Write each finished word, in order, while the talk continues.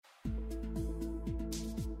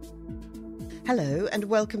Hello and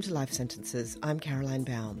welcome to Life Sentences. I'm Caroline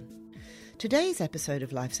Baum. Today's episode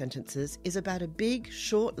of Life Sentences is about a big,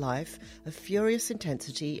 short life of furious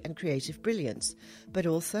intensity and creative brilliance, but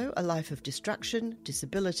also a life of destruction,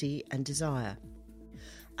 disability and desire.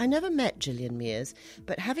 I never met Gillian Mears,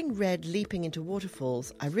 but having read Leaping into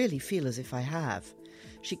Waterfalls, I really feel as if I have.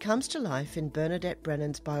 She comes to life in Bernadette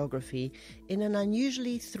Brennan's biography in an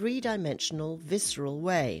unusually three-dimensional, visceral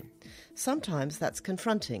way. Sometimes that's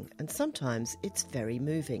confronting, and sometimes it's very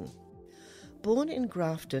moving. Born in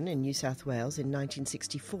Grafton in New South Wales in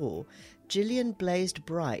 1964, Gillian blazed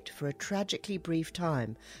bright for a tragically brief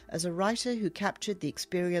time as a writer who captured the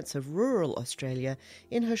experience of rural Australia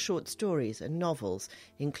in her short stories and novels,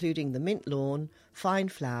 including The Mint Lawn, Fine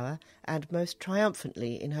Flower, and most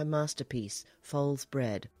triumphantly in her masterpiece, Foal's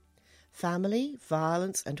Bread. Family,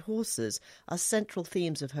 violence and horses are central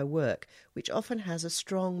themes of her work, which often has a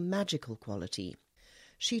strong magical quality.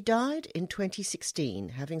 She died in 2016,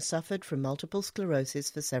 having suffered from multiple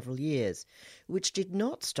sclerosis for several years, which did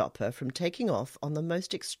not stop her from taking off on the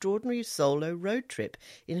most extraordinary solo road trip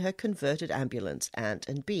in her converted ambulance, Ant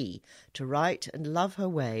and Bee, to write and love her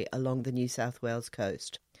way along the New South Wales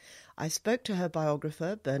coast. I spoke to her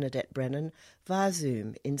biographer, Bernadette Brennan, via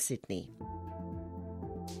Zoom in Sydney.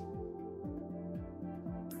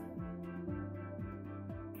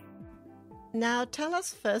 Now, tell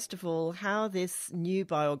us, first of all, how this new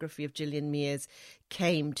biography of Gillian Mears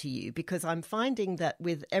came to you, because I'm finding that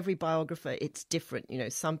with every biographer, it's different. You know,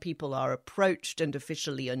 some people are approached and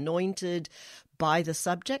officially anointed by the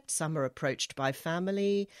subject. Some are approached by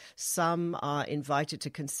family. Some are invited to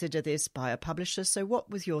consider this by a publisher. So what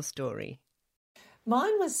was your story?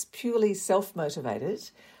 Mine was purely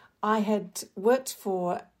self-motivated. I had worked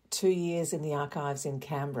for 2 years in the archives in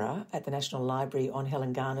Canberra at the National Library on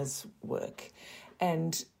Helen Garner's work.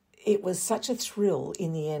 And it was such a thrill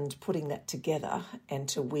in the end putting that together and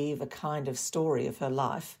to weave a kind of story of her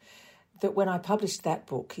life that when I published that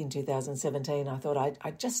book in 2017, I thought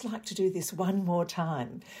I'd just like to do this one more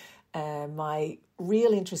time. My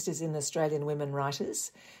real interest is in Australian women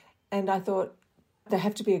writers. And I thought they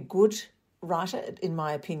have to be a good writer, in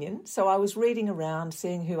my opinion. So I was reading around,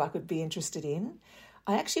 seeing who I could be interested in.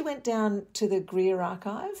 I actually went down to the Greer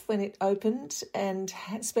archive when it opened and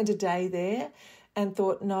spent a day there and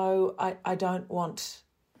thought, no, I don't want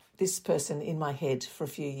this person in my head for a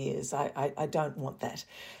few years. I don't want that.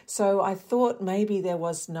 So I thought maybe there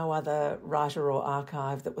was no other writer or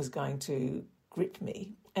archive that was going to grip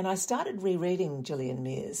me. And I started rereading Gillian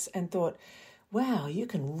Mears and thought, wow, you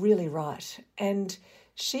can really write. And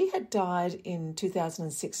she had died in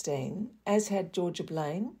 2016, as had Georgia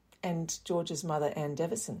Blaine and George's mother, Anne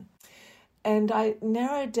Devison. And I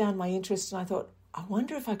narrowed down my interest and I thought, I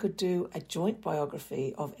wonder if I could do a joint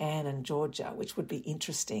biography of Anne and Georgia, which would be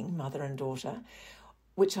interesting, mother and daughter,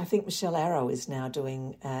 which I think Michelle Arrow is now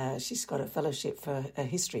doing. She's got a fellowship for a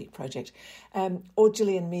history project, or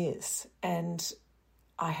Gillian Mears. And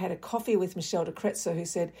I had a coffee with Michelle de Kretzer who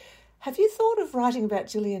said, have you thought of writing about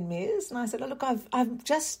Gillian Mears? And I said, look, I'm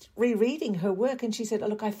just rereading her work. And she said,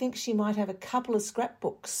 look, I think she might have a couple of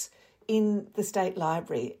scrapbooks in the State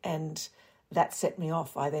Library. And that set me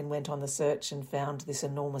off. I then went on the search and found this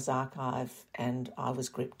enormous archive and I was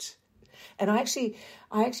gripped. And I actually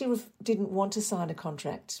didn't want to sign a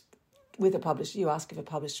contract with a publisher. You asked if a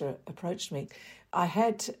publisher approached me. I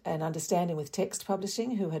had an understanding with Text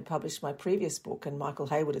Publishing, who had published my previous book, and Michael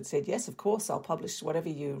Hayward had said, yes, of course, I'll publish whatever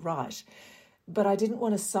you write. But I didn't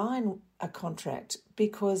want to sign a contract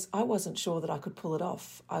because I wasn't sure that I could pull it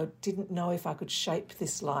off. I didn't know if I could shape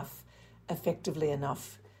this life effectively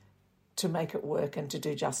enough to make it work and to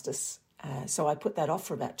do justice. So I put that off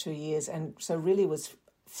for about 2 years and so really was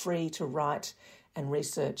free to write and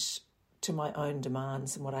research to my own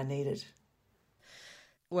demands and what I needed.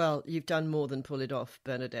 Well, you've done more than pull it off,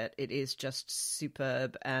 Bernadette. It is just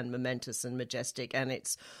superb and momentous and majestic, and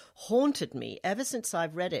it's haunted me ever since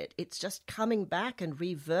I've read it. It's just coming back and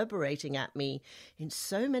reverberating at me in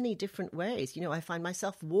so many different ways. You know, I find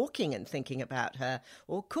myself walking and thinking about her,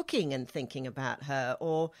 or cooking and thinking about her,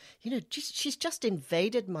 or, you know, she's just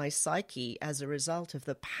invaded my psyche as a result of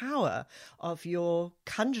the power of your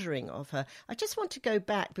conjuring of her. I just want to go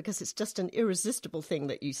back because it's just an irresistible thing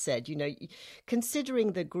that you said, you know,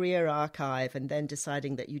 considering the Greer archive and then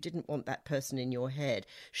deciding that you didn't want that person in your head.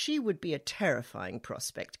 She would be a terrifying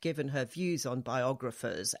prospect given her views on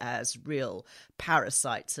biographers as real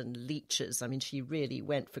parasites and leeches. I mean, she really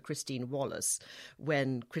went for Christine Wallace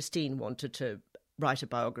when Christine wanted to write a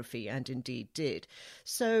biography, and indeed did.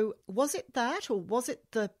 So was it that, or was it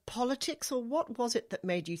the politics, or what was it that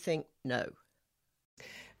made you think no?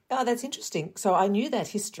 Oh, that's interesting. So I knew that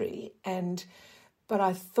history, but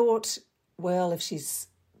I thought, well, if she's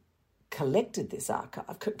collated this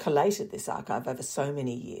archive over so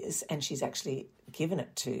many years, and she's actually given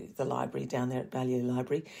it to the library down there at Balliol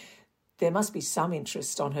Library, there must be some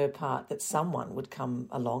interest on her part that someone would come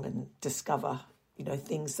along and discover,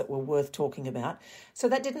 things that were worth talking about. So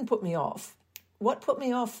that didn't put me off. What put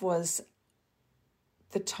me off was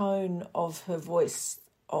the tone of her voice,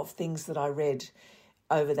 of things that I read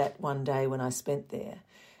over that one day when I spent there.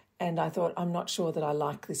 And I thought, I'm not sure that I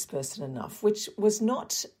like this person enough, which was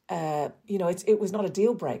not, it was not a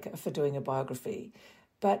deal breaker for doing a biography.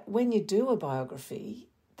 But when you do a biography,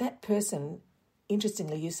 that person,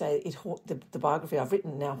 interestingly, you say the biography I've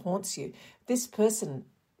written now haunts you. This person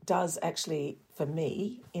does actually, for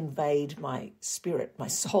me, invade my spirit, my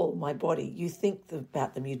soul, my body. You think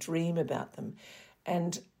about them, you dream about them.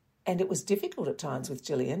 And it was difficult at times with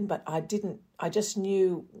Gillian, but I just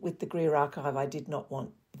knew with the Greer Archive I did not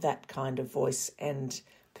want that kind of voice and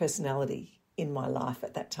personality in my life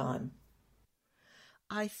at that time.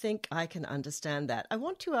 I think I can understand that. I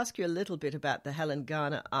want to ask you a little bit about the Helen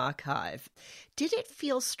Garner archive. Did it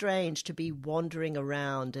feel strange to be wandering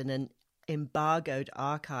around in an embargoed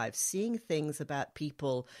archive, seeing things about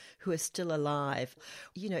people who are still alive?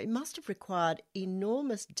 It must have required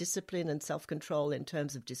enormous discipline and self-control in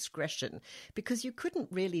terms of discretion, because you couldn't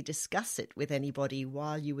really discuss it with anybody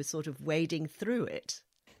while you were sort of wading through it.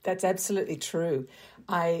 That's absolutely true.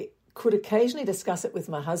 I could occasionally discuss it with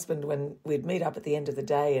my husband when we'd meet up at the end of the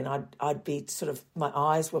day, and I'd be my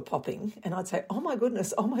eyes were popping, and I'd say, oh my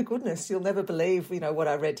goodness, you'll never believe, what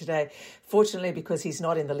I read today. Fortunately, because he's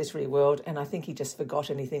not in the literary world, and I think he just forgot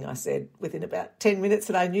anything I said within about 10 minutes,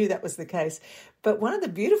 and I knew that was the case. But one of the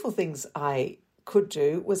beautiful things I could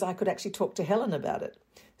do was I could actually talk to Helen about it.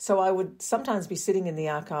 So I would sometimes be sitting in the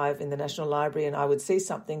archive in the National Library, and I would see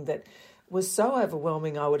something that was so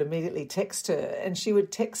overwhelming, I would immediately text her, and she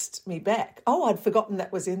would text me back, oh, I'd forgotten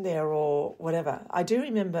that was in there, or whatever. I do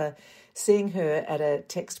remember seeing her at a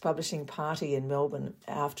text publishing party in Melbourne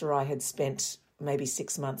after I had spent maybe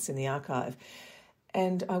 6 months in the archive.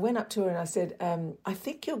 And I went up to her and I said, I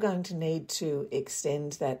think you're going to need to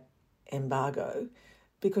extend that embargo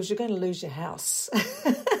because you're going to lose your house.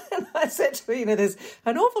 And I said to her, there's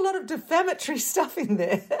an awful lot of defamatory stuff in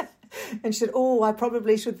there. And she said, oh, I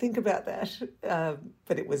probably should think about that.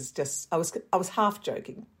 But it was just, I was half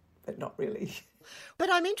joking, but not really. But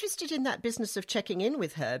I'm interested in that business of checking in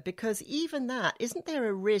with her, because even that, isn't there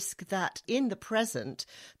a risk that in the present,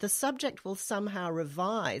 the subject will somehow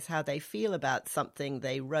revise how they feel about something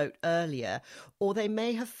they wrote earlier, or they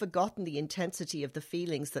may have forgotten the intensity of the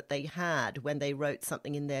feelings that they had when they wrote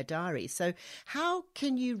something in their diary. So how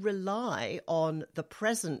can you rely on the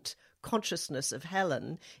present consciousness of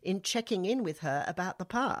Helen in checking in with her about the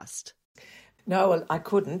past? No, I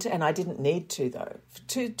couldn't, and I didn't need to, though.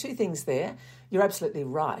 Two things there. You're absolutely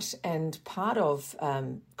right. And part of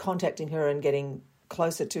contacting her and getting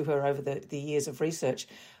closer to her over the years of research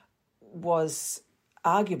was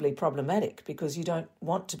arguably problematic, because you don't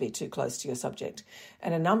want to be too close to your subject.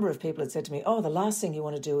 And a number of people had said to me, oh, the last thing you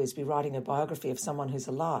want to do is be writing a biography of someone who's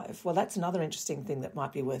alive. Well, that's another interesting thing that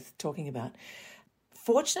might be worth talking about.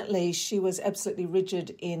 Fortunately, she was absolutely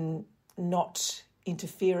rigid in not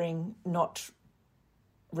interfering, not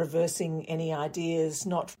reversing any ideas,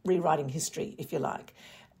 not rewriting history, if you like.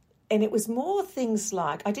 And it was more things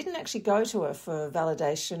like, I didn't actually go to her for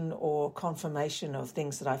validation or confirmation of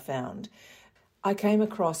things that I found. I came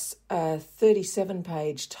across a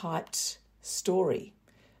 37-page typed story,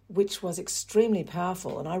 which was extremely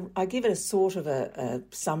powerful. And I give it a sort of a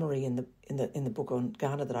summary in the book on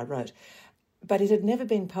Garner that I wrote. But it had never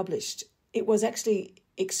been published. It was actually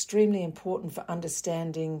extremely important for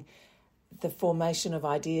understanding the formation of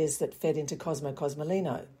ideas that fed into Cosmo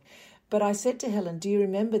Cosmolino. But I said to Helen, do you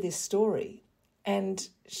remember this story? And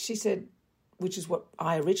she said, which is what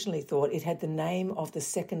I originally thought, it had the name of the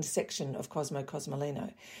second section of Cosmo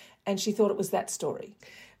Cosmolino. And she thought it was that story.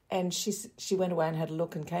 And she went away and had a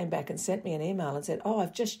look and came back and sent me an email and said, oh,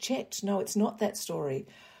 I've just checked. No, it's not that story.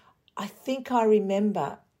 I think I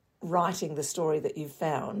remember writing the story that you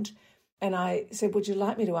found. And I said, would you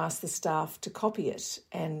like me to ask the staff to copy it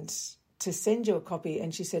and to send you a copy?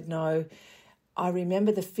 And she said, no, I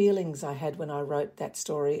remember the feelings I had when I wrote that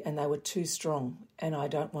story, and they were too strong, and I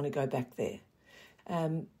don't want to go back there.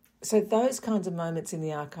 So those kinds of moments in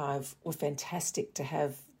the archive were fantastic to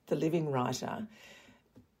have the living writer.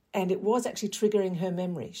 And it was actually triggering her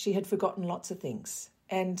memory. She had forgotten lots of things,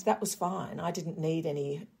 and that was fine. I didn't need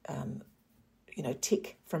any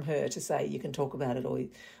tick from her to say you can talk about it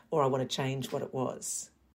or I want to change what it was.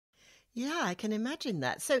 Yeah, I can imagine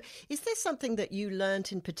that. So is there something that you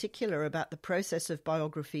learnt in particular about the process of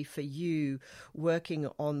biography for you working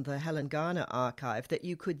on the Helen Garner archive that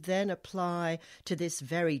you could then apply to this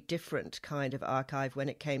very different kind of archive when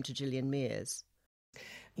it came to Gillian Mears?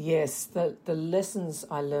 Yes, the lessons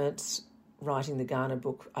I learnt writing the Garner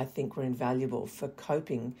book, I think, were invaluable for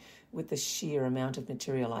coping with the sheer amount of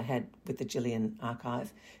material I had with the Gillian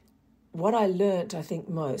archive. What I learnt, I think,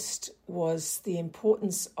 most was the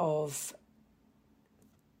importance of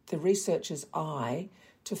the researcher's eye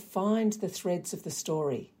to find the threads of the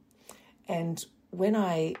story. And when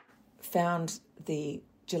I found the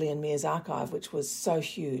Gillian Mears archive, which was so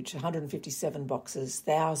huge, 157 boxes,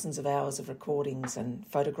 thousands of hours of recordings and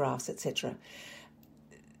photographs, etc.,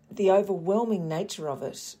 the overwhelming nature of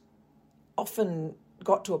it often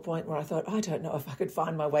got to a point where I thought, I don't know if I could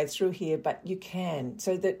find my way through here, but you can.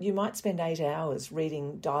 So that you might spend 8 hours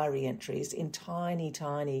reading diary entries in tiny,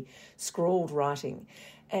 tiny scrawled writing.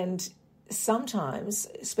 And sometimes,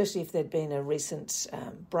 especially if there'd been a recent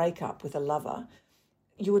breakup with a lover,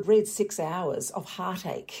 you would read 6 hours of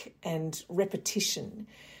heartache and repetition.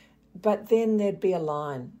 But then there'd be a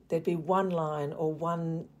line. There'd be one line or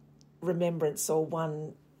one remembrance or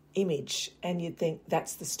one image, and you'd think,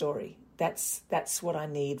 that's the story. That's what I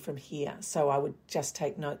need from here. So I would just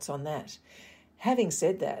take notes on that. Having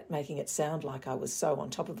said that, making it sound like I was so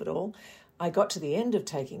on top of it all, I got to the end of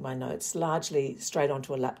taking my notes, largely straight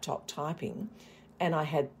onto a laptop typing, and I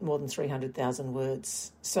had more than 300,000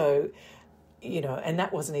 words. So, and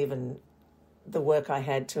that wasn't even the work I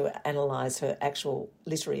had to analyse her actual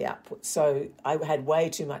literary output. So I had way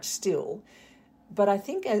too much still. But I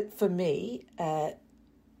think for me,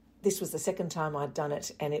 this was the second time I'd done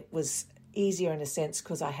it, and it was easier in a sense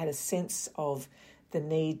because I had a sense of the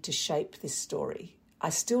need to shape this story. I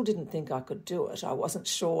still didn't think I could do it. I wasn't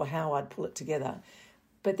sure how I'd pull it together.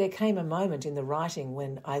 But there came a moment in the writing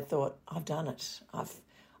when I thought, I've done it.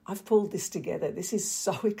 I've pulled this together. This is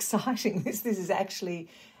so exciting. This is actually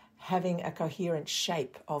having a coherent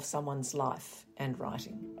shape of someone's life and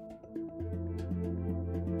writing.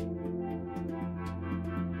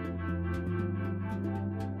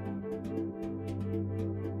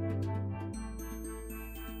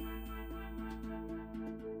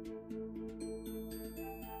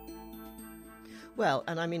 Well,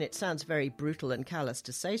 and I mean, it sounds very brutal and callous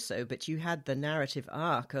to say so, but you had the narrative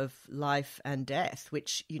arc of life and death,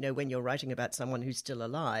 which, when you're writing about someone who's still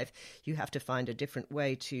alive, you have to find a different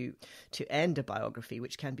way to end a biography,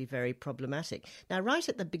 which can be very problematic. Now, right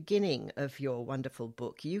at the beginning of your wonderful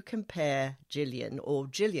book, you compare Gillian,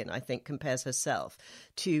 I think, compares herself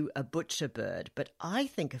to a butcher bird, but I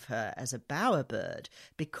think of her as a bowerbird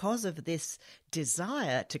because of this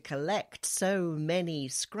desire to collect so many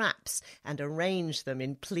scraps and arrange them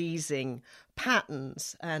in pleasing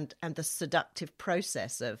patterns and the seductive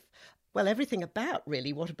process of, well, everything about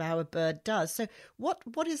really what a bowerbird does. So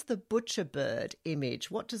what is the butcher bird image?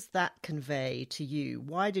 What does that convey to you?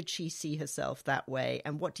 Why did she see herself that way?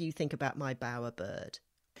 And what do you think about my bowerbird?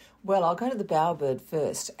 Well, I'll go to the bowerbird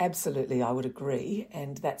first. Absolutely, I would agree.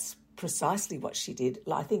 And that's precisely what she did.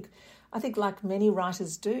 I think like many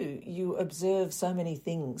writers do, you observe so many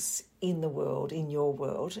things in the world, in your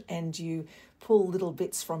world, and you pull little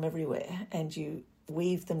bits from everywhere and you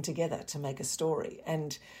weave them together to make a story.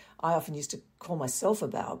 And I often used to call myself a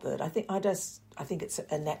bowerbird. I think it's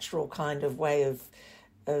a natural kind of way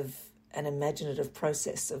of an imaginative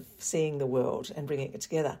process of seeing the world and bringing it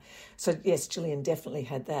together. So yes, Gillian definitely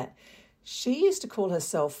had that. She used to call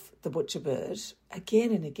herself the butcher bird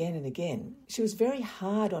again and again and again. She was very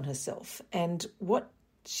hard on herself. And what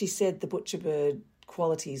she said the butcher bird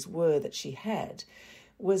qualities were that she had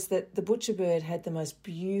was that the butcher bird had the most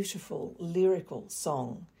beautiful lyrical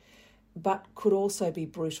song, but could also be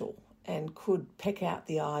brutal and could peck out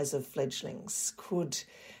the eyes of fledglings, could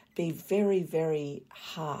be very, very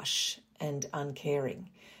harsh and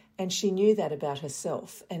uncaring. And she knew that about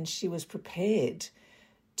herself, and she was prepared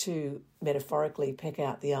to metaphorically peck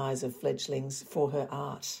out the eyes of fledglings for her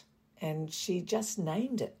art. And she just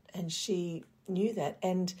named it, and she knew that.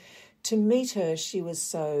 And to meet her, she was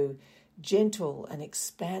so gentle and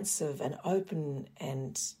expansive and open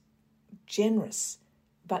and generous.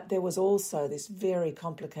 But there was also this very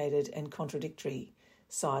complicated and contradictory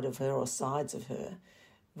side of her, or sides of her,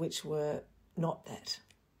 which were not that.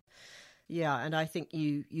 Yeah, and I think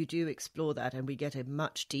you do explore that, and we get a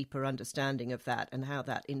much deeper understanding of that and how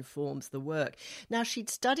that informs the work. Now, she'd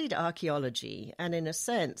studied archaeology, and in a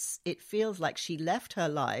sense, it feels like she left her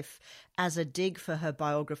life as a dig for her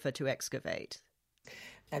biographer to excavate.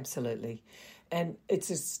 Absolutely. And it's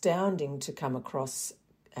astounding to come across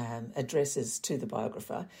addresses to the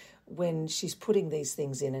biographer when she's putting these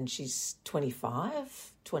things in and she's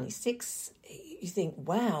 25, 26, you think,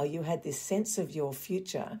 wow, you had this sense of your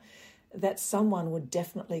future that someone would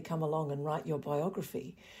definitely come along and write your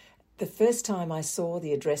biography. The first time I saw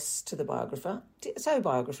the address to the biographer, so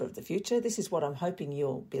biographer of the future, this is what I'm hoping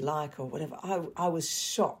you'll be like or whatever, I was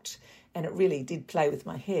shocked, and it really did play with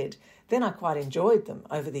my head. Then I quite enjoyed them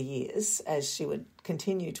over the years as she would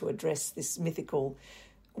continue to address this mythical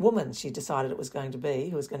woman she decided it was going to be,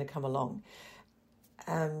 who was going to come along.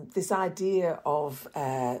 This idea of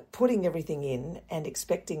putting everything in and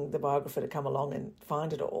expecting the biographer to come along and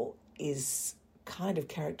find it all is kind of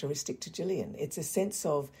characteristic to Gillian. It's a sense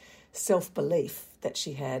of self-belief that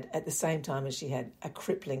she had at the same time as she had a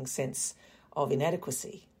crippling sense of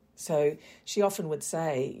inadequacy. So she often would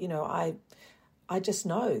say, you know, I just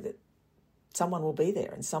know that someone will be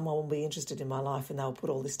there and someone will be interested in my life and they'll put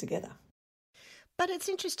all this together. But it's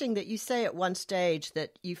interesting that you say at one stage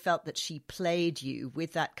that you felt that she played you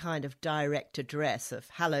with that kind of direct address of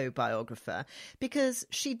hello, biographer, because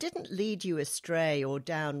she didn't lead you astray or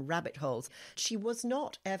down rabbit holes. She was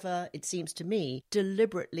not ever, it seems to me,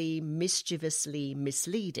 deliberately, mischievously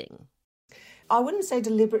misleading. I wouldn't say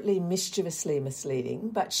deliberately, mischievously misleading,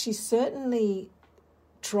 but she certainly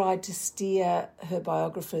tried to steer her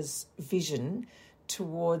biographer's vision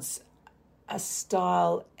towards a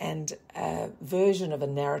style and a version of a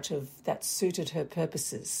narrative that suited her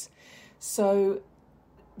purposes. So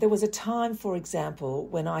there was a time, for example,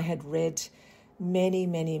 when I had read many,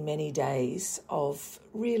 many, many days of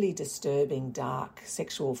really disturbing, dark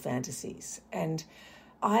sexual fantasies, and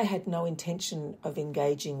I had no intention of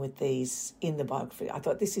engaging with these in the biography. I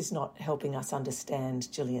thought, this is not helping us understand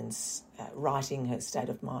Gillian's writing, her state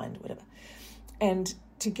of mind, whatever. And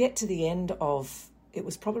to get to the end of, it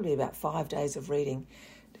was probably about 5 days of reading,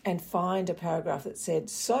 and find a paragraph that said,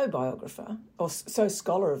 so biographer, or so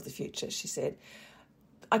scholar of the future, she said,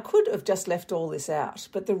 I could have just left all this out,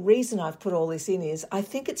 but the reason I've put all this in is I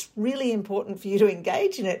think it's really important for you to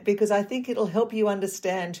engage in it because I think it'll help you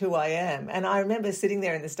understand who I am. And I remember sitting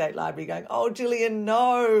there in the State Library going, oh, Gillian,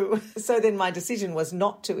 no. So then my decision was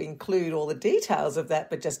not to include all the details of that,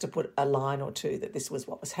 but just to put a line or two that this was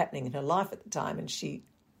what was happening in her life at the time. And she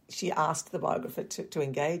asked the biographer to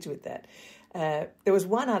engage with that. There was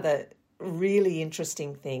one other really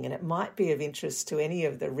interesting thing, and it might be of interest to any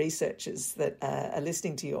of the researchers that are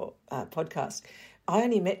listening to your podcast. I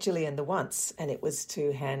only met Gillian the once, and it was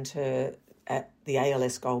to hand her the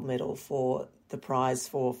ALS Gold Medal for the prize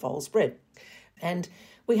for foal's bread. And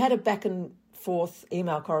we had a back and forth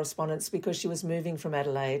email correspondence because she was moving from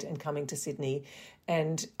Adelaide and coming to Sydney,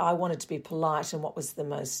 and I wanted to be polite and what was the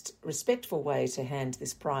most respectful way to hand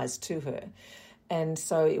this prize to her. And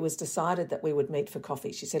so it was decided that we would meet for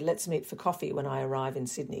coffee. She said, let's meet for coffee when I arrive in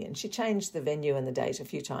Sydney. And she changed the venue and the date a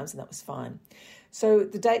few times, and that was fine. So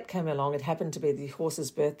the date came along. It happened to be the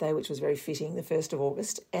horse's birthday, which was very fitting, the 1st of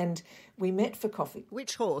August. And we met for coffee.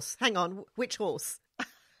 Which horse? Hang on, which horse?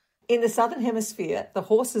 In the Southern Hemisphere, the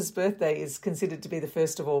horse's birthday is considered to be the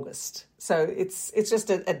 1st of August. So it's just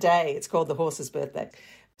a day. It's called the horse's birthday.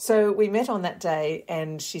 So we met on that day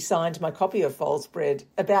and she signed my copy of Foal's Bread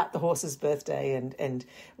about the horse's birthday, and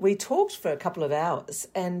we talked for a couple of hours,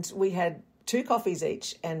 and we had 2 coffees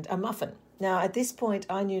each and a muffin. Now, at this point,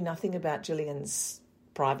 I knew nothing about Gillian's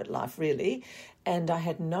private life, really, and I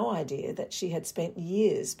had no idea that she had spent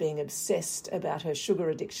years being obsessed about her sugar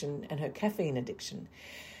addiction and her caffeine addiction.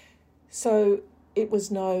 So it was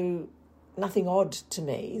nothing odd to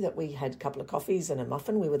me that we had a couple of coffees and a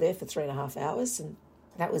muffin. We were there for 3.5 hours, and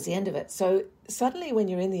that was the end of it. So suddenly when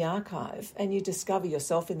you're in the archive and you discover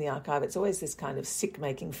yourself in the archive, it's always this kind of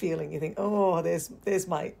sick-making feeling. You think, oh, there's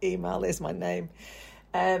my email, there's my name.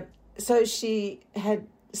 So she had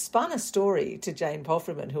spun a story to Jane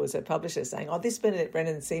Palfreyman, who was her publisher, saying, oh, this Bernadette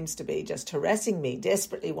Brennan seems to be just harassing me,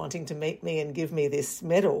 desperately wanting to meet me and give me this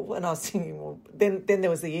medal. And I was thinking, well, then there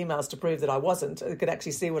was the emails to prove that I wasn't. I could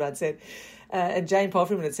actually see what I'd said. And Jane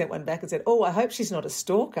Palfreyman had sent one back and said, oh, I hope she's not a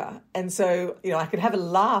stalker. And so, I could have a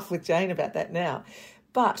laugh with Jane about that now.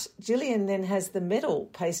 But Gillian then has the medal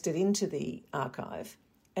pasted into the archive.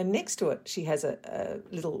 And next to it, she has a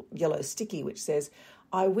little yellow sticky which says,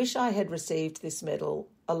 I wish I had received this medal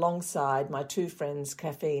alongside my 2 friends,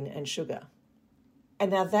 caffeine and sugar.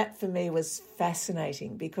 And now that for me was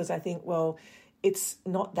fascinating because I think, well, it's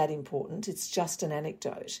not that important. It's just an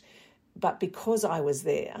anecdote. But because I was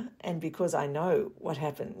there and because I know what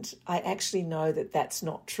happened, I actually know that that's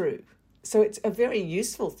not true. So it's a very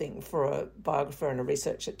useful thing for a biographer and a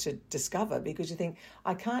researcher to discover because you think,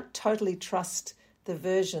 I can't totally trust the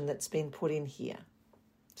version that's been put in here.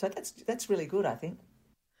 So that's really good, I think.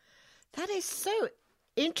 That is so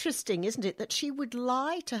interesting, isn't it, that she would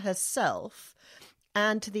lie to herself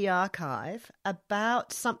and to the archive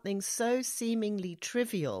about something so seemingly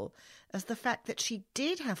trivial as the fact that she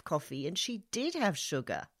did have coffee and she did have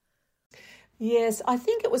sugar. Yes, I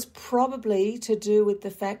think it was probably to do with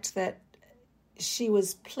the fact that she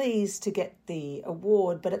was pleased to get the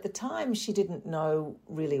award, but at the time she didn't know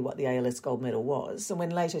really what the ALS Gold Medal was. And when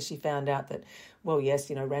later she found out that, well, yes,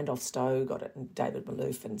 Randolph Stowe got it and David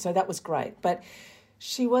Malouf, and so that was great. But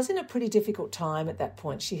she was in a pretty difficult time at that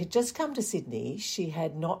point. She had just come to Sydney. She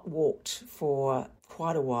had not walked for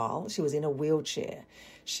quite a while. She was in a wheelchair.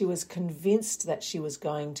 She was convinced that she was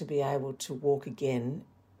going to be able to walk again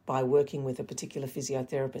by working with a particular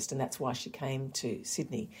physiotherapist, and that's why she came to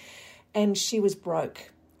Sydney. And she was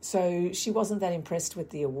broke. So she wasn't that impressed with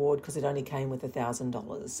the award because it only came with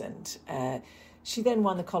 $1,000. And she then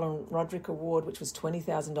won the Colin Roderick Award, which was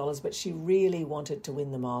 $20,000, but she really wanted to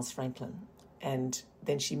win the Miles Franklin. And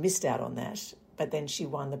then she missed out on that, but then she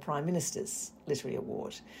won the Prime Minister's Literary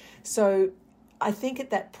Award. So I think at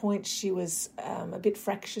that point she was a bit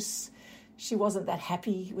fractious. She wasn't that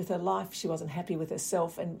happy with her life. She wasn't happy with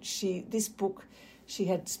herself. And this book, she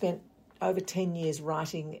had spent over 10 years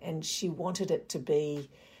writing, and she wanted it to be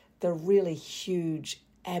the really huge,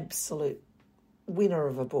 absolute winner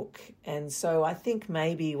of a book. And so I think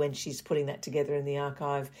maybe when she's putting that together in the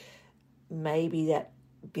archive, maybe that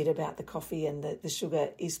bit about the coffee and the sugar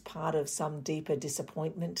is part of some deeper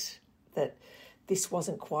disappointment that this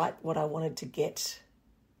wasn't quite what I wanted to get.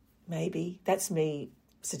 Maybe. That's me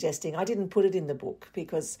suggesting. I didn't put it in the book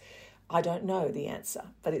because I don't know the answer,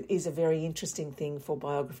 but it is a very interesting thing for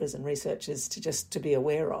biographers and researchers to be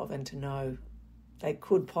aware of and to know they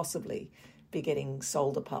could possibly be getting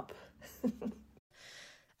sold a pup.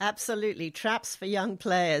 Absolutely, traps for young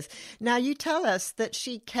players. Now, you tell us that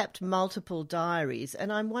she kept multiple diaries,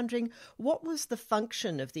 and I'm wondering, what was the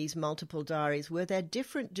function of these multiple diaries? Were there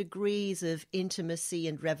different degrees of intimacy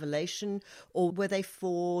and revelation, or were they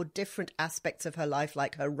for different aspects of her life,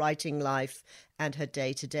 like her writing life and her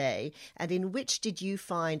day-to-day? And in which did you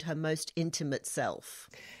find her most intimate self?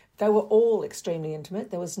 They were all extremely intimate.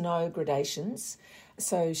 There was no gradations.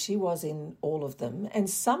 So she was in all of them. And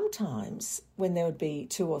sometimes when there would be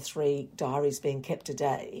 2 or 3 diaries being kept a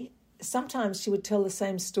day, sometimes she would tell the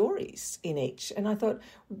same stories in each. And I thought,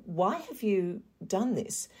 why have you done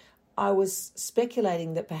this? I was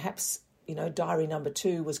speculating that perhaps, diary number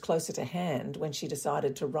 2 was closer to hand when she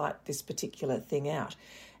decided to write this particular thing out.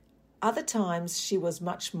 Other times she was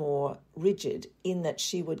much more rigid in that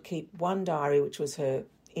she would keep one diary, which was her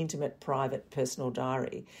intimate, private, personal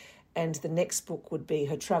diary, and the next book would be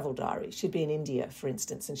her travel diary. She'd be in India, for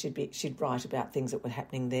instance, and she'd write about things that were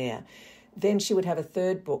happening there. Then she would have a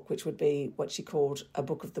third book, which would be what she called a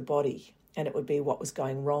book of the body, and it would be what was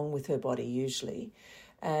going wrong with her body usually.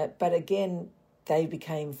 But again, they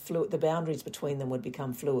became fluid. The boundaries between them would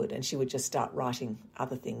become fluid, and she would just start writing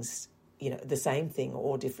other things, the same thing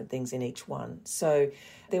or different things in each one. So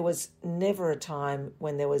there was never a time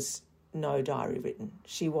when there was no diary written.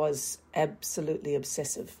 She was absolutely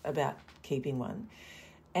obsessive about keeping one.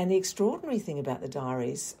 And the extraordinary thing about the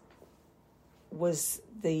diaries was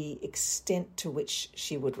the extent to which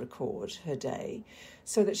she would record her day,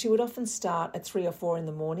 so that she would often start at 3 or 4 in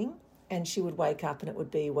the morning, and she would wake up and it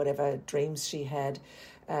would be whatever dreams she had,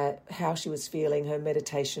 how she was feeling, her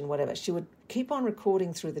meditation, whatever. She would keep on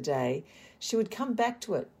recording through the day. She would come back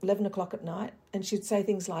to it 11 o'clock at night, and she'd say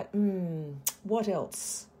things like, what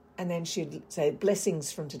else? And then she'd say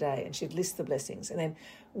blessings from today, and she'd list the blessings. And then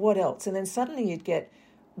what else? And then suddenly you'd get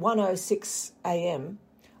 1:06 a.m.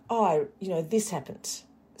 This happened.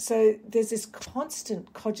 So there's this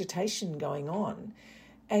constant cogitation going on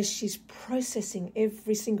as she's processing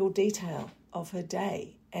every single detail of her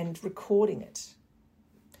day and recording it,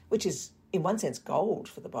 which is, in one sense, gold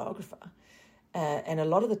for the biographer. And a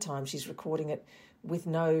lot of the time she's recording it with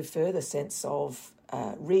no further sense of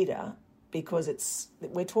reader, because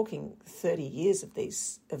we're talking 30 years of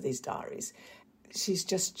these diaries. She's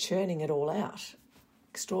just churning it all out.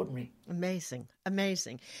 Extraordinary.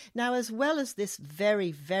 Amazing. Now, as well as this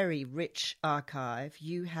very, very rich archive,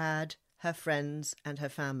 you had her friends and her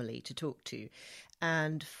family to talk to.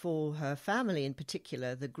 And for her family in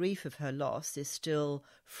particular, the grief of her loss is still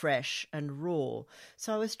fresh and raw.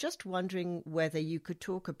 So I was just wondering whether you could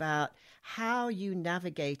talk about how you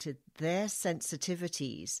navigated their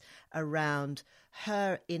sensitivities around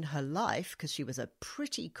her in her life, because she was a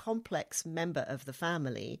pretty complex member of the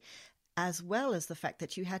family, as well as the fact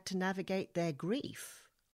that you had to navigate their grief.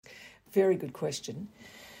 Very good question.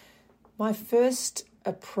 My first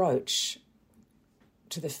approach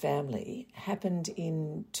to the family happened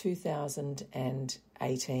in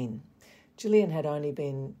 2018. Gillian had only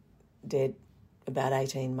been dead about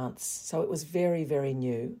 18 months, so it was very, very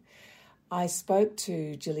new. I spoke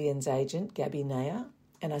to Gillian's agent, Gabby Nair,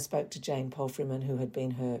 and I spoke to Jane Palfreyman, who had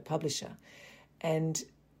been her publisher. And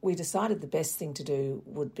we decided the best thing to do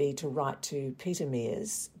would be to write to Peter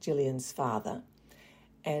Mears, Gillian's father,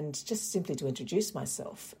 and just simply to introduce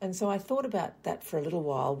myself. And so I thought about that for a little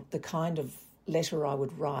while, the kind of letter I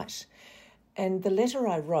would write. And the letter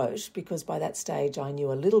I wrote, because by that stage I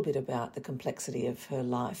knew a little bit about the complexity of her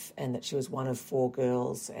life and that she was one of 4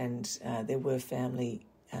 girls and there were family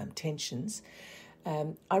tensions,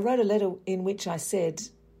 I wrote a letter in which I said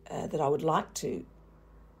that I would like to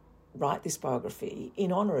write this biography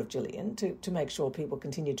in honour of Gillian to make sure people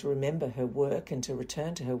continue to remember her work and to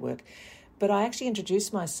return to her work. But I actually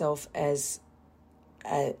introduced myself as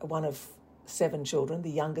one of 7 children,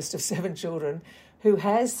 the youngest of 7 children, who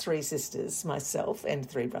has 3 sisters, myself, and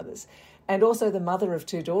 3 brothers, and also the mother of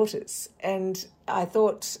 2 daughters. And I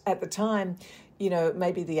thought at the time,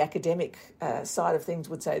 maybe the academic side of things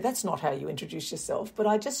would say, that's not how you introduce yourself. But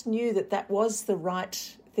I just knew that that was the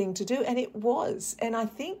right thing to do, and it was. And I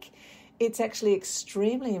think it's actually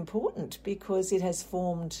extremely important because it has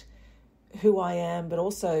formed who I am, but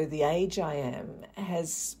also the age I am,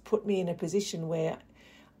 has put me in a position where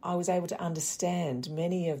I was able to understand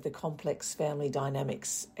many of the complex family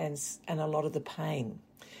dynamics and a lot of the pain.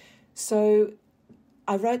 So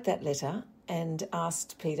I wrote that letter and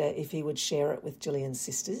asked Peter if he would share it with Gillian's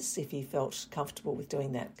sisters, if he felt comfortable with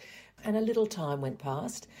doing that. And a little time went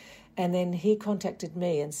past, and then he contacted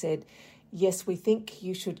me and said, yes, we think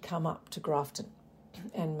you should come up to Grafton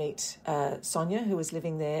and meet Sonia, who was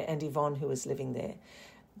living there, and Yvonne, who was living there.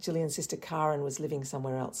 Gillian's sister Karen was living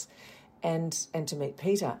somewhere else, and to meet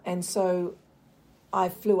Peter. And so I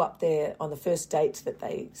flew up there on the first date that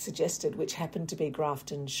they suggested, which happened to be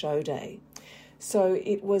Grafton Show Day. So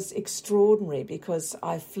it was extraordinary because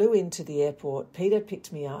I flew into the airport, Peter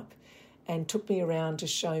picked me up and took me around to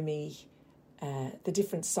show me the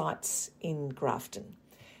different sites in Grafton.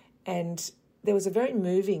 And there was a very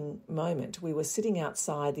moving moment. We were sitting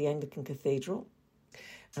outside the Anglican Cathedral,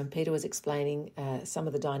 and Peter was explaining some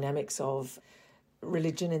of the dynamics of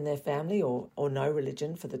religion in their family, or no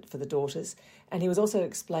religion for the daughters. And he was also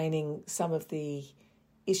explaining some of the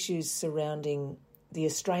issues surrounding the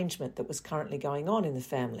estrangement that was currently going on in the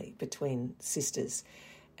family between sisters.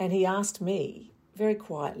 And he asked me very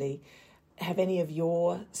quietly, have any of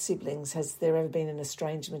your siblings, has there ever been an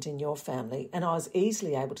estrangement in your family? And I was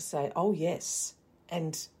easily able to say, oh, yes,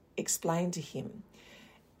 and explain to him.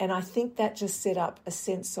 And I think that just set up a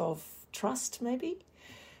sense of trust, maybe.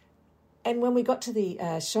 And when we got to the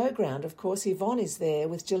showground, of course, Yvonne is there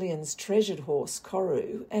with Gillian's treasured horse,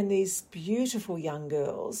 Koru, and these beautiful young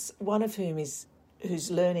girls, one of whom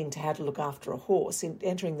who's learning how to look after a horse,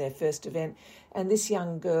 entering their first event. And this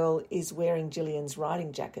young girl is wearing Gillian's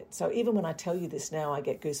riding jacket. So even when I tell you this now, I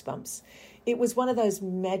get goosebumps. It was one of those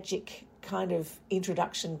magic kind of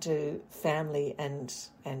introduction to family and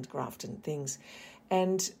Grafton things.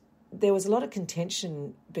 And there was a lot of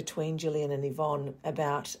contention between Gillian and Yvonne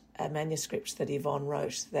about a manuscript that Yvonne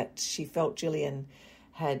wrote that she felt Gillian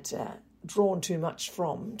had drawn too much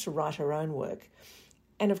from to write her own work.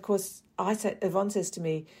 And of course, Yvonne says to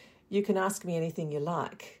me, you can ask me anything you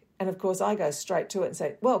like. And of course, I go straight to it and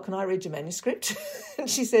say, well, can I read your manuscript? And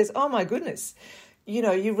she says, oh my goodness, you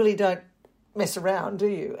really don't mess around, do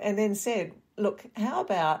you? And then said, look, how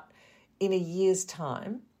about in a year's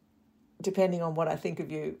time, depending on what I think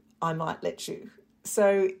of you, I might let you.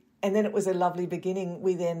 So, and then it was a lovely beginning.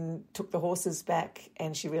 We then took the horses back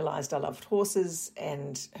and she realised I loved horses,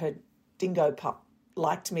 and her dingo pup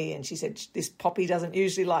liked me, and she said, this Poppy doesn't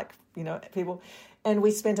usually like, people. And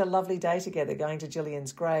we spent a lovely day together going to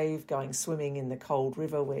Gillian's grave, going swimming in the cold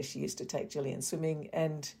river where she used to take Gillian swimming.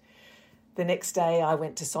 And the next day I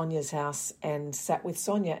went to Sonia's house and sat with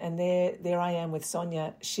Sonia, and there I am with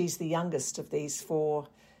Sonia. She's the youngest of these 4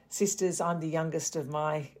 sisters. I'm the youngest of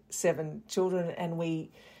my 7 children, and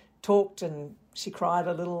we talked and she cried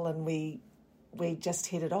a little, and we just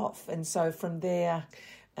hit it off. And so from there,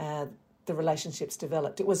 the relationships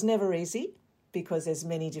developed. It was never easy because there's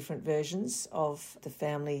many different versions of the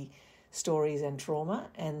family stories and trauma,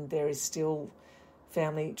 and there is still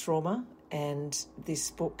family trauma. And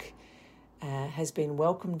this book has been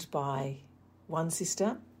welcomed by one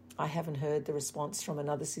sister. I haven't heard the response from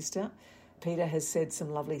another sister. Peter has said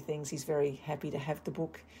some lovely things. He's very happy to have the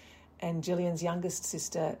book. And Gillian's youngest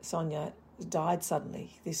sister, Sonia, died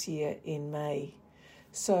suddenly this year in May,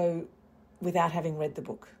 so without having read the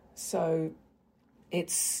book. So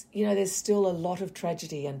it's, there's still a lot of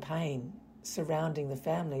tragedy and pain surrounding the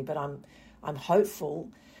family, but I'm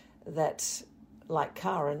hopeful that, like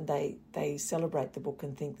Karen, they celebrate the book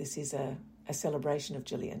and think this is a celebration of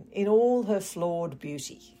Gillian in all her flawed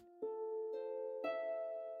beauty.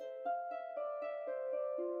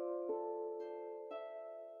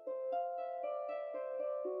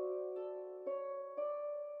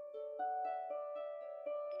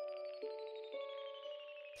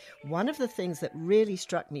 One of the things that really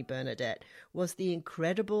struck me, Bernadette, was the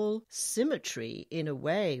incredible symmetry, in a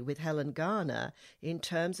way, with Helen Garner in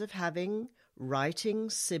terms of having writing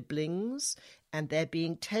siblings and there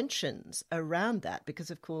being tensions around that,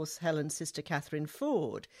 because, of course, Helen's sister Catherine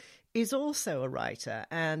Ford is also a writer,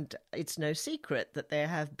 and it's no secret that there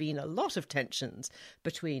have been a lot of tensions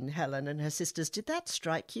between Helen and her sisters. Did that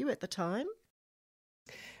strike you at the time?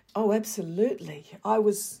 Oh, absolutely. I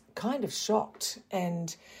was kind of shocked,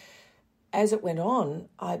 and as it went on,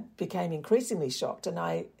 I became increasingly shocked, and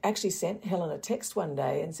I actually sent Helen a text one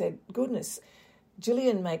day and said, goodness,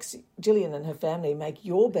 Gillian and her family make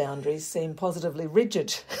your boundaries seem positively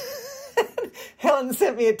rigid. Helen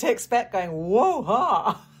sent me a text back going, whoa,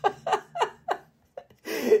 ha!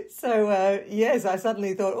 So, yes, I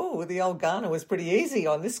suddenly thought, oh, the old Garner was pretty easy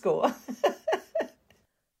on this score.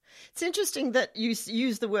 It's interesting that you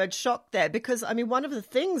use the word shock there, because, I mean, one of the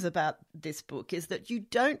things about this book is that you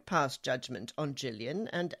don't pass judgment on Gillian.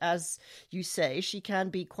 And as you say, she can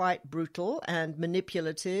be quite brutal and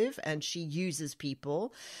manipulative, and she uses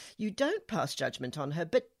people. You don't pass judgment on her.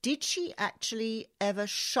 But did she actually ever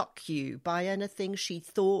shock you by anything she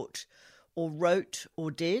thought or wrote or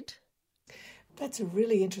did? That's a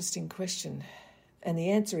really interesting question. And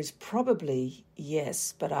the answer is probably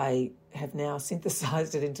yes, but I have now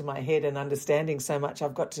synthesised it into my head and understanding so much,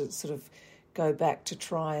 I've got to sort of go back to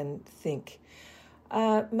try and think.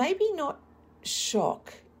 Maybe not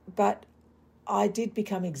shock, but I did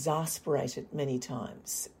become exasperated many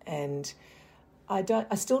times. And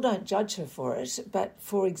I still don't judge her for it, but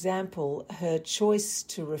for example, her choice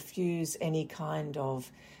to refuse any kind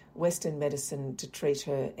of Western medicine to treat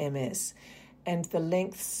her MS and the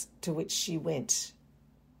lengths to which she went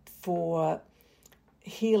for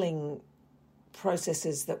healing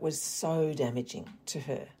processes that was so damaging to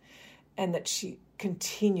her, and that she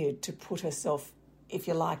continued to put herself, if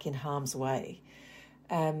you like, in harm's way.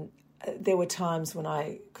 There were times when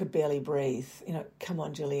I could barely breathe. Come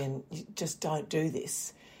on, Gillian, you just don't do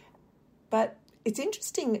this. But it's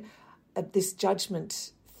interesting, this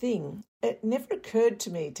judgment thing. It never occurred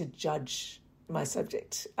to me to judge my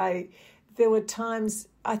subject. There were times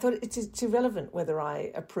I thought it's irrelevant whether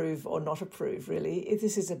I approve or not approve, really.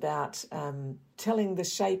 This is about telling the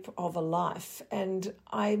shape of a life. And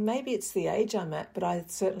maybe it's the age I'm at, but I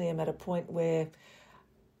certainly am at a point where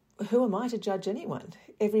who am I to judge anyone?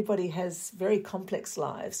 Everybody has very complex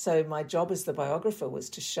lives. So my job as the biographer was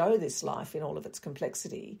to show this life in all of its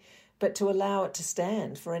complexity, but to allow it to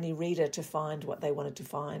stand for any reader to find what they wanted to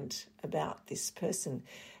find about this person.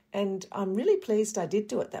 And I'm really pleased I did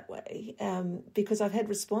do it that way, because I've had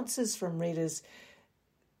responses from readers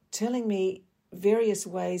telling me various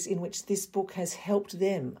ways in which this book has helped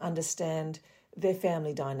them understand their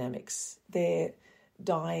family dynamics, their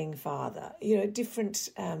dying father, different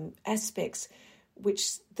aspects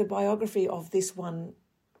which the biography of this one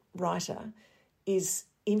writer is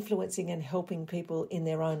influencing and helping people in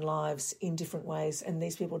their own lives in different ways, and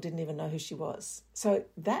these people didn't even know who she was. So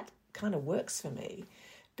that kind of works for me,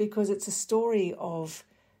 because it's a story of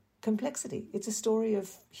complexity. It's a story of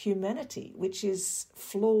humanity, which is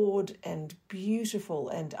flawed and beautiful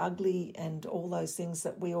and ugly and all those things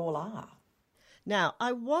that we all are. Now,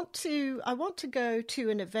 I want to go to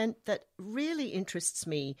an event that really interests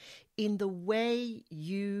me in the way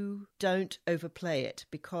you don't overplay it,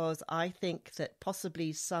 because I think that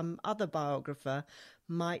possibly some other biographer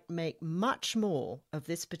might make much more of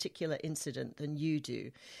this particular incident than you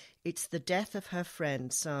do. It's the death of her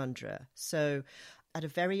friend, Sandra. So at a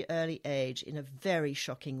very early age, in a very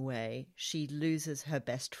shocking way, she loses her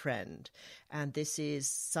best friend. And this is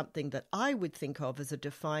something that I would think of as a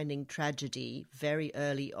defining tragedy very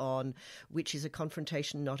early on, which is a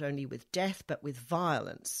confrontation not only with death, but with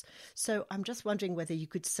violence. So I'm just wondering whether you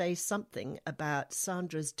could say something about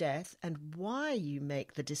Sandra's death and why you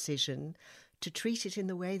make the decision to treat it in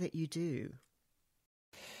the way that you do.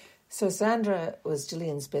 So Sandra was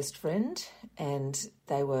Gillian's best friend, and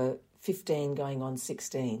they were 15 going on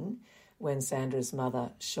 16 when Sandra's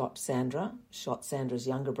mother shot Sandra's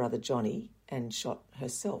younger brother Johnny, and shot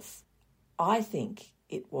herself. I think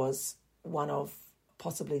it was one of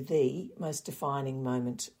possibly the most defining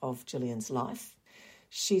moment of Gillian's life,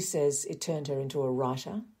 She says it turned her into a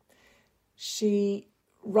writer. She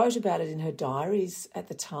wrote about it in her diaries at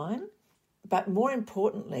the time, but more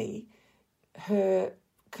importantly, her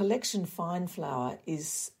collection Fine Flower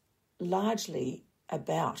is largely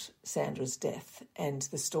about Sandra's death, and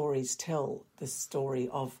the stories tell the story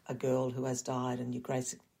of a girl who has died, and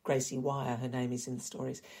Gracie Wire, her name is in the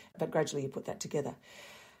stories, but gradually you put that together.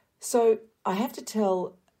 So I have to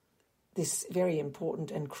tell this very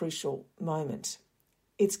important and crucial moment.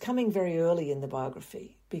 It's coming very early in the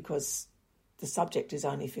biography because the subject is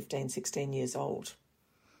only 15, 16 years old.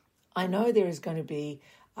 I know there is going to be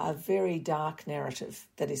a very dark narrative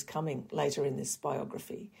that is coming later in this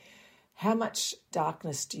biography. How much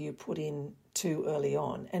darkness do you put in too early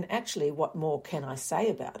on? And actually, what more can I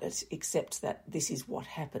say about it except that this is what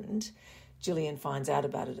happened? Gillian finds out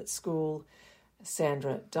about it at school.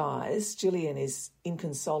 Sandra dies. Gillian is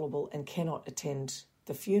inconsolable and cannot attend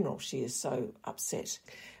the funeral. She is so upset.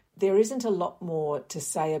 There isn't a lot more to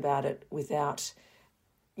say about it without,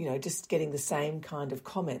 just getting the same kind of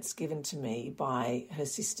comments given to me by her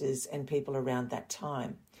sisters and people around that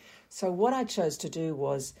time. So what I chose to do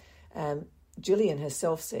was, Gillian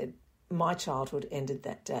herself said, my childhood ended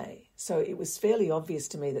that day. So it was fairly obvious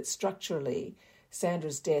to me that structurally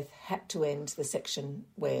Sandra's death had to end the section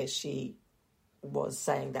where she was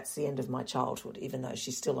saying that's the end of my childhood, even though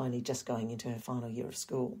she's still only just going into her final year of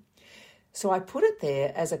school. So I put it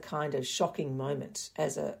there as a kind of shocking moment,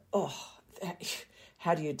 as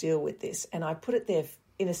how do you deal with this? And I put it there,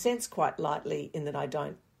 in a sense, quite lightly, in that I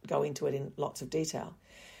don't go into it in lots of detail.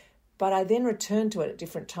 But I then return to it at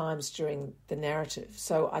different times during the narrative.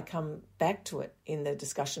 So I come back to it in the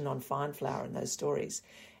discussion on Fine Flower and those stories.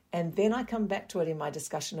 And then I come back to it in my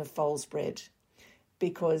discussion of Foal's Bread,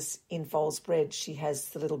 because in Foal's Bread she has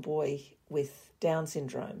the little boy with Down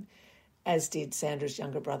syndrome, as did Sandra's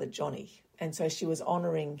younger brother Johnny. And so she was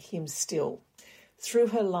honouring him still. Through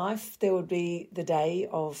her life, there would be the day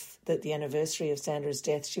of the anniversary of Sandra's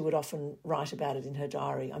death. She would often write about it in her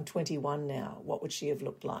diary. I'm 21 now. What would she have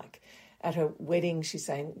looked like? At her wedding, she's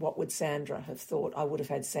saying, what would Sandra have thought? I would have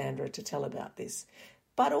had Sandra to tell about this.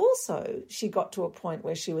 But also, she got to a point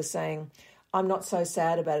where she was saying, I'm not so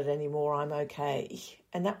sad about it anymore, I'm okay.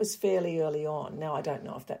 And that was fairly early on. Now, I don't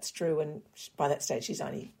know if that's true, and by that stage she's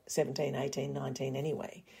only 17, 18, 19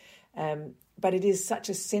 anyway. But it is such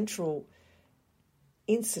a central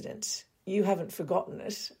incident. You haven't forgotten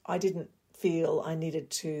it. I didn't feel I needed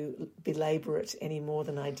to belabour it any more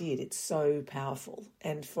than I did. It's so powerful.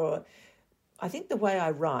 And I think the way I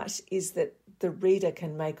write is that the reader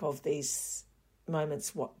can make of these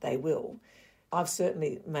moments what they will. I've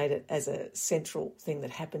certainly made it as a central thing that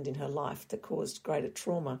happened in her life that caused greater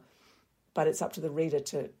trauma, but it's up to the reader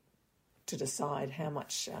to decide how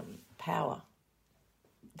much power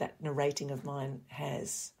that narrating of mine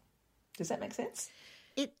has. Does that make sense?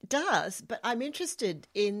 It does, but I'm interested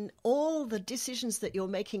in all the decisions that you're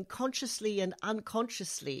making consciously and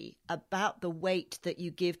unconsciously about the weight that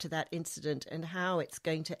you give to that incident and how it's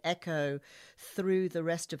going to echo through the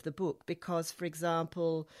rest of the book. Because, for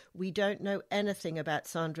example, we don't know anything about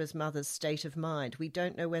Sandra's mother's state of mind. We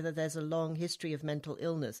don't know whether there's a long history of mental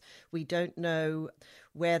illness. We don't know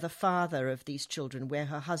where the father of these children, where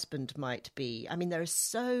her husband might be. I mean, there are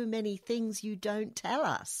so many things you don't tell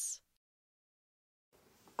us.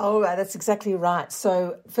 Oh, that's exactly right.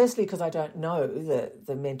 So firstly, because I don't know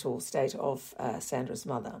the mental state of Sandra's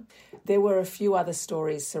mother, there were a few other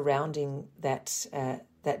stories surrounding that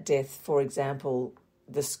death. For example,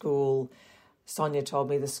 the school, Sonia told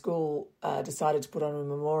me, the school decided to put on a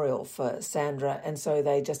memorial for Sandra, and so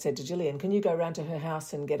they just said to Gillian, can you go round to her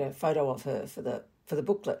house and get a photo of her for the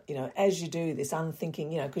booklet? As you do this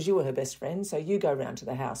unthinking, because you were her best friend, so you go round to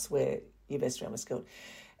the house where your best friend was killed.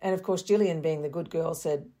 And of course, Gillian, being the good girl,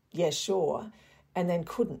 said, yeah, sure, and then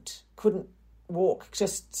couldn't walk,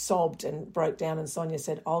 just sobbed and broke down, and Sonia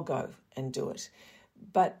said, I'll go and do it.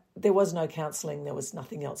 But there was no counselling, there was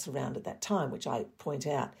nothing else around at that time, which I point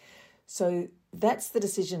out. So that's the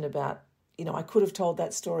decision about, I could have told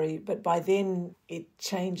that story, but by then it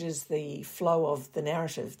changes the flow of the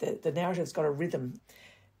narrative. The narrative's got a rhythm.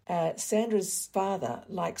 Sandra's father,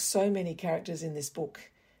 like so many characters in this book,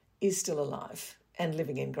 is still alive and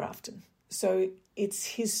living in Grafton. So it's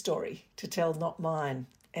his story to tell, not mine.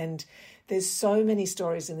 And there's so many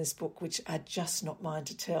stories in this book which are just not mine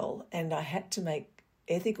to tell. And I had to make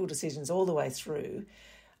ethical decisions all the way through.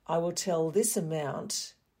 I will tell this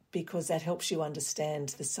amount because that helps you understand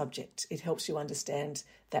the subject. It helps you understand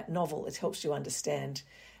that novel. It helps you understand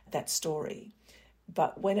that story.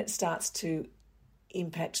 But when it starts to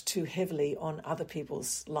impact too heavily on other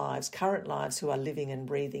people's lives, current lives who are living and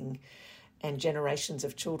breathing, and generations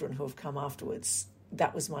of children who have come afterwards,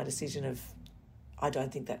 that was my decision of, I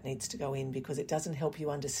don't think that needs to go in because it doesn't help you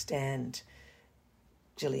understand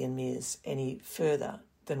Gillian Mears any further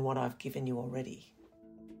than what I've given you already.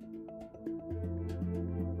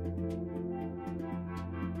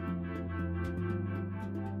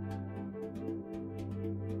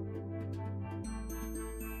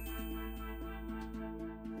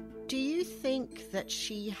 Do you think that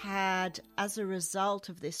she had, as a result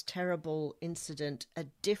of this terrible incident, a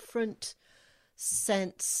different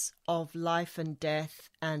sense of life and death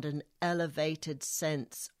and an elevated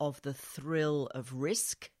sense of the thrill of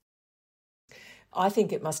risk? I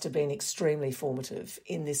think it must have been extremely formative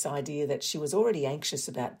in this idea that she was already anxious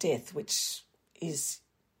about death, which is,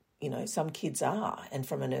 you know, some kids are. And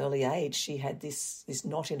from an early age, she had this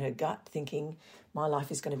knot in her gut thinking, my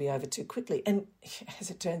life is going to be over too quickly. And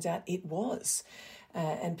as it turns out, it was.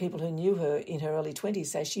 And people who knew her in her early 20s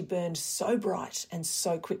say she burned so bright and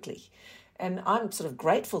so quickly. And I'm sort of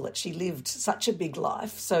grateful that she lived such a big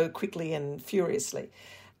life so quickly and furiously.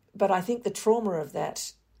 But I think the trauma of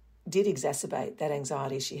that did exacerbate that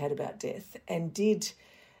anxiety she had about death and did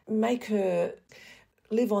make her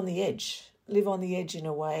live on the edge in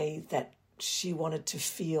a way that she wanted to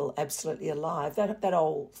feel absolutely alive. That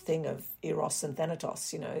old thing of Eros and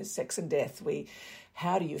Thanatos, you know, sex and death.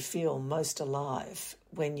 How do you feel most alive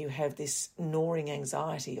when you have this gnawing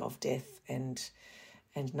anxiety of death and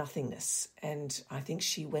nothingness? And I think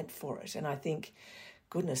she went for it. And I think,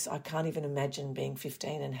 goodness, I can't even imagine being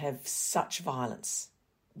 15 and have such violence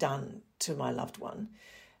done to my loved one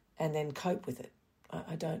and then cope with it.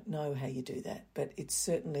 I don't know how you do that, but it's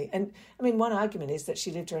certainly... And, I mean, one argument is that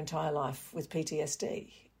she lived her entire life with PTSD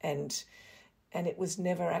and it was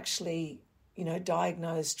never actually, you know,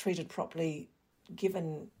 diagnosed, treated properly,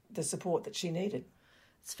 given the support that she needed.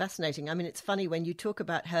 It's fascinating. I mean, it's funny, when you talk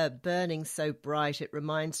about her burning so bright, it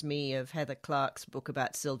reminds me of Heather Clark's book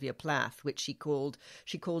about Sylvia Plath, which she called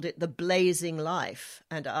it The Blazing Life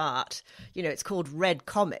and Art. You know, it's called Red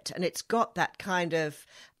Comet, and it's got that kind of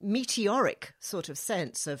meteoric sort of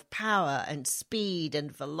sense of power and speed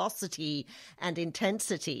and velocity and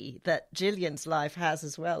intensity that Gillian's life has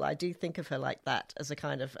as well. I do think of her like that, as a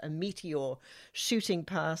kind of a meteor shooting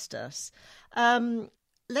past us.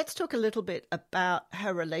 Let's talk a little bit about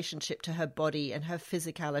her relationship to her body and her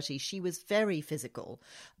physicality. She was very physical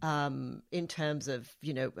in terms of,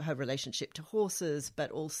 you know, her relationship to horses, but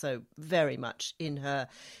also very much in her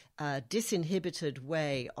disinhibited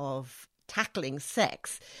way of tackling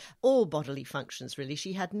sex, all bodily functions, really.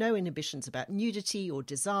 She had no inhibitions about nudity or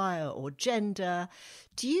desire or gender.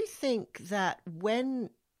 Do you think that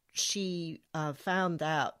when she found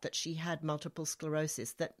out that she had multiple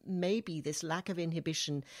sclerosis, that maybe this lack of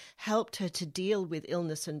inhibition helped her to deal with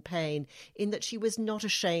illness and pain, in that she was not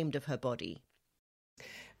ashamed of her body?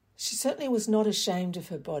 She certainly was not ashamed of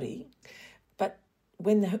her body, but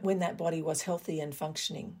when that body was healthy and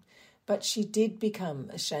functioning. But she did become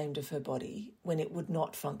ashamed of her body when it would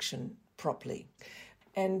not function properly.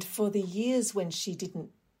 And for the years when she didn't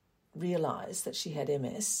realise that she had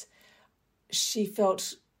MS, she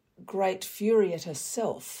felt great fury at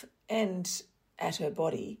herself and at her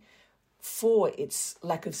body for its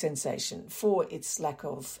lack of sensation, for its lack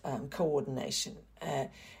of coordination.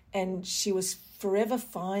 And she was forever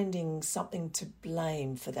finding something to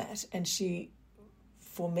blame for that. And she,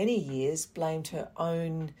 for many years, blamed her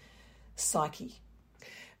own psyche,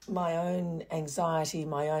 my own anxiety,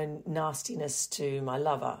 my own nastiness to my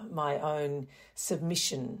lover, my own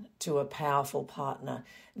submission to a powerful partner.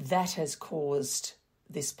 That has caused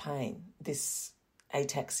this pain, this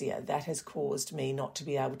ataxia, that has caused me not to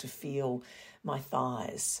be able to feel my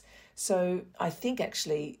thighs. So I think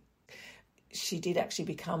actually she did actually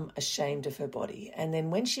become ashamed of her body. And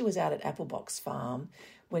then when she was out at Applebox Farm,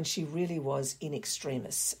 when she really was in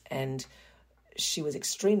extremis and she was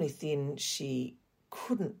extremely thin, she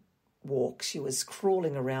couldn't walk, she was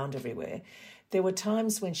crawling around everywhere. There were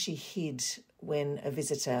times when she hid when a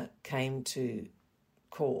visitor came to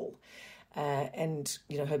call. And,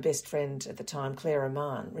 you know, her best friend at the time, Claire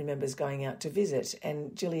Oman, remembers going out to visit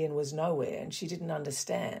and Gillian was nowhere and she didn't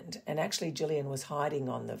understand. And actually Gillian was hiding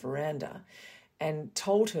on the veranda and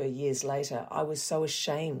told her years later, I was so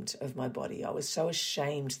ashamed of my body. I was so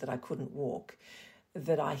ashamed that I couldn't walk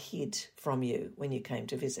that I hid from you when you came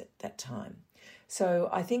to visit that time. So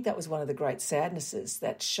I think that was one of the great sadnesses,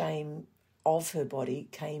 that shame of her body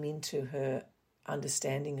came into her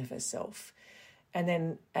understanding of herself. And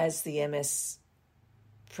then as the MS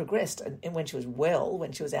progressed, and when she was well,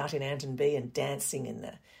 when she was out in Anton B and dancing in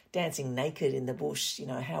the dancing naked in the bush,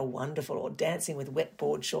 how wonderful, or dancing with wet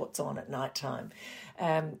board shorts on at night time.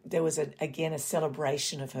 There was, again, a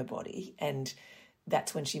celebration of her body, and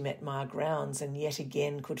that's when she met Ma Grounds and yet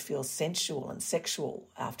again could feel sensual and sexual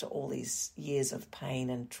after all these years of pain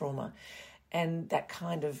and trauma, and that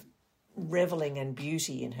kind of revelling and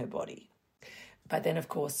beauty in her body. But then, of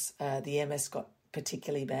course, the MS got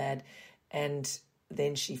particularly bad, and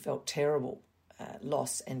then she felt terrible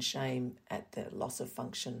loss and shame at the loss of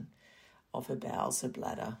function of her bowels, her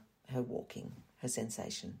bladder, her walking, her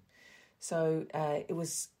sensation. So it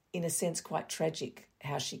was, in a sense, quite tragic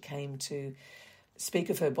how she came to speak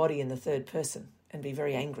of her body in the third person and be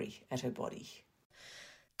very angry at her body.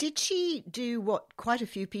 Did she do what quite a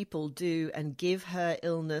few people do and give her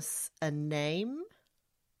illness a name?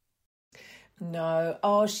 No.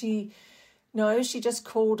 She just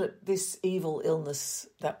called it this evil illness.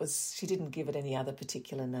 She didn't give it any other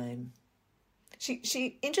particular name.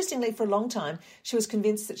 She interestingly, for a long time, she was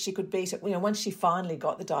convinced that she could beat it. Once she finally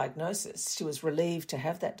got the diagnosis, she was relieved to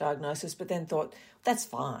have that diagnosis, but then thought, that's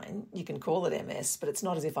fine, you can call it MS, but it's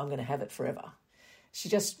not as if I'm going to have it forever. She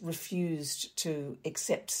just refused to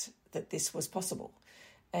accept that this was possible.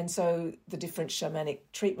 And so the different shamanic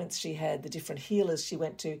treatments she had, the different healers she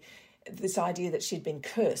went to, this idea that she'd been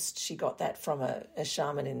cursed, she got that from a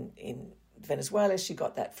shaman in Venezuela, she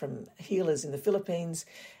got that from healers in the Philippines,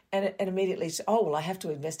 and immediately said, I have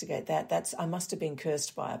to investigate that. I must have been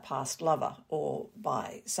cursed by a past lover or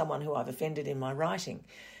by someone who I've offended in my writing.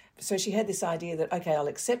 So she had this idea that, okay, I'll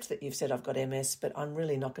accept that you've said I've got MS, but I'm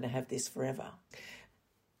really not going to have this forever.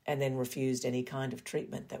 And then refused any kind of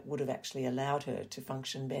treatment that would have actually allowed her to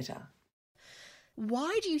function better.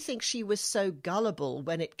 Why do you think she was so gullible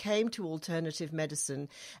when it came to alternative medicine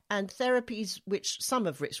and therapies some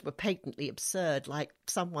of which were patently absurd, like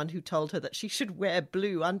someone who told her that she should wear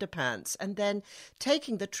blue underpants, and then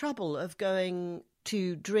taking the trouble of going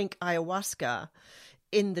to drink ayahuasca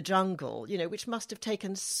in the jungle, which must have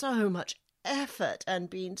taken so much effort and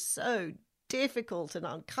been so difficult and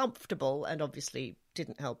uncomfortable and obviously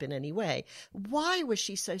didn't help in any way. Why was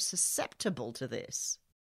she so susceptible to this?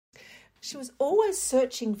 She was always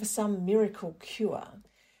searching for some miracle cure,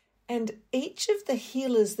 and each of the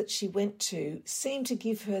healers that she went to seemed to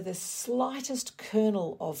give her the slightest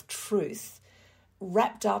kernel of truth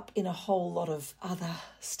wrapped up in a whole lot of other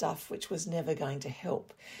stuff which was never going to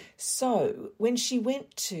help. So when she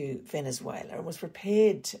went to Venezuela and was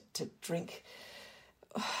prepared to drink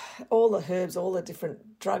all the herbs, all the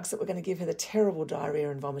different drugs that were going to give her the terrible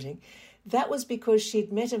diarrhea and vomiting, that was because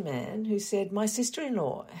she'd met a man who said, my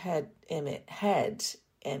sister-in-law had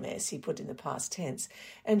MS, he put in the past tense,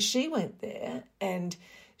 and she went there and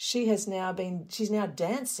she's now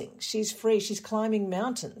dancing. She's free. She's climbing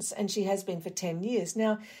mountains, and she has been for 10 years.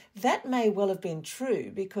 Now, that may well have been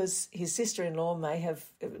true because his sister-in-law may have,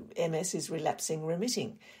 MS is relapsing,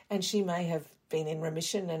 remitting, and she may have been in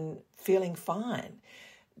remission and feeling fine.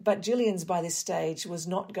 But Gillian's, by this stage, was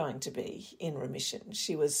not going to be in remission.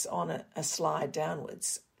 She was on a slide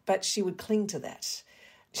downwards, but she would cling to that.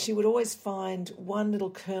 She would always find one little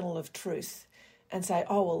kernel of truth and say,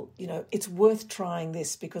 it's worth trying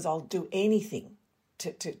this because I'll do anything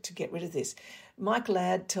to get rid of this. Mike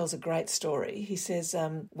Ladd tells a great story. He says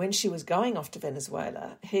when she was going off to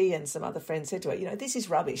Venezuela, he and some other friends said to her, this is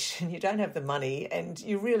rubbish and you don't have the money and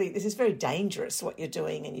this is very dangerous what you're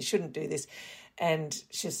doing and you shouldn't do this. And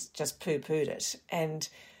she's just poo-pooed it. And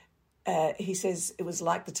he says it was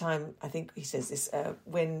like the time, I think he says this,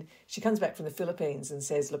 when she comes back from the Philippines and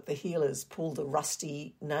says, look, the healers pulled a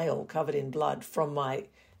rusty nail covered in blood from my,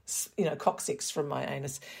 coccyx from my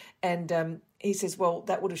anus. And he says, well,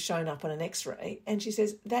 that would have shown up on an X-ray. And she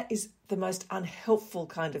says, that is the most unhelpful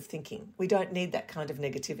kind of thinking. We don't need that kind of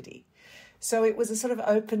negativity. So it was a sort of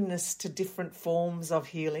openness to different forms of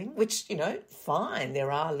healing, which, fine,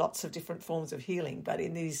 there are lots of different forms of healing, but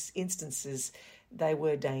in these instances, they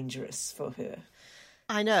were dangerous for her.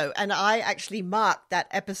 I know, and I actually marked that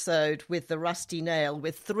episode with the rusty nail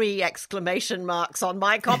with 3 exclamation marks on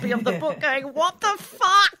my copy of the book going, what the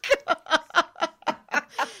fuck?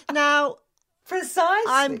 Now, precisely.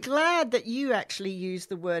 I'm glad that you actually used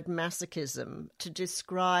the word masochism to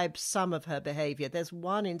describe some of her behaviour. There's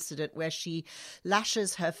one incident where she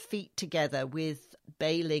lashes her feet together with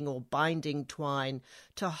baling or binding twine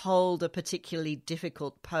to hold a particularly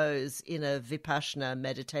difficult pose in a Vipassana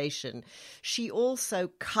meditation. She also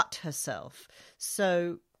cut herself.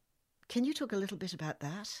 So can you talk a little bit about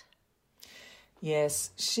that?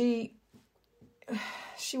 Yes, she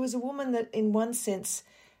was a woman that in one sense,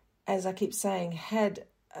 as I keep saying, had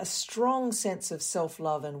a strong sense of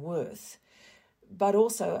self-love and worth, but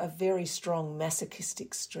also a very strong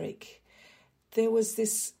masochistic streak. There was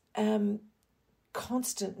this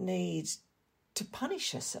constant need to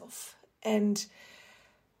punish herself. And,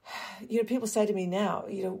 people say to me now,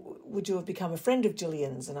 would you have become a friend of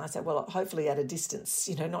Gillian's? And I say, well, hopefully at a distance,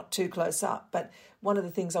 not too close up. But one of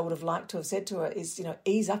the things I would have liked to have said to her is,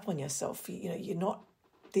 ease up on yourself. You're not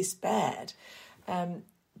this bad.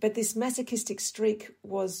 But this masochistic streak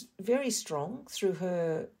was very strong through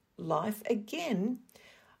her life. Again,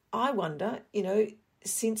 I wonder,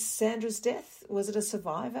 since Sandra's death, was it a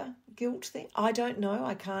survivor guilt thing? I don't know.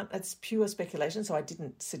 I can't. It's pure speculation, so I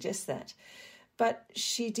didn't suggest that. But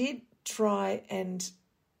she did try and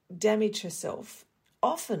damage herself,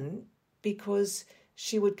 often because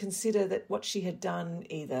she would consider that what she had done,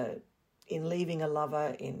 either in leaving a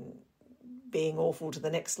lover, in being awful to the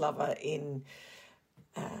next lover, in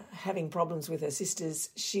having problems with her sisters,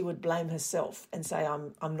 she would blame herself and say,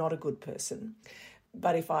 I'm not a good person.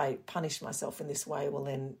 But if I punish myself in this way, well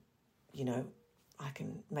then, I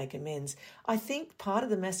can make amends. I think part of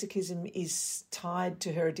the masochism is tied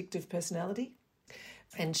to her addictive personality.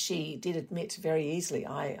 And she did admit very easily,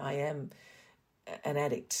 I am an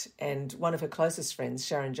addict. And one of her closest friends,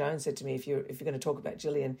 Sharon Jones, said to me, if you're going to talk about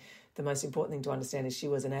Gillian, the most important thing to understand is she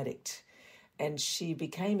was an addict. And she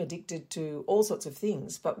became addicted to all sorts of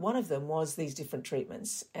things. But one of them was these different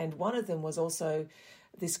treatments. And one of them was also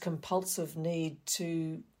this compulsive need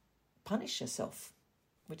to punish herself,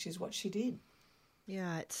 which is what she did.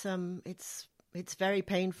 Yeah, it's very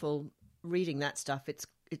painful reading that stuff.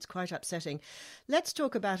 It's quite upsetting. Let's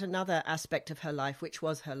talk about another aspect of her life, which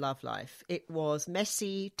was her love life. It was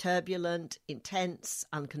messy, turbulent, intense,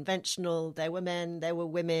 unconventional. There were men, there were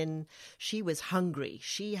women. She was hungry.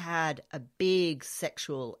 She had a big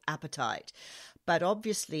sexual appetite. But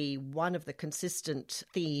obviously, one of the consistent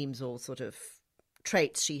themes or sort of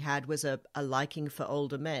traits she had was a liking for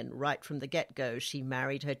older men. Right from the get-go, she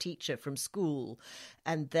married her teacher from school.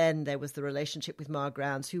 And then there was the relationship with Ma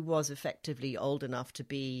Grounds, who was effectively old enough to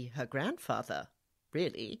be her grandfather,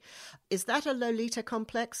 really. Is that a Lolita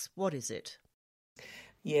complex? What is it?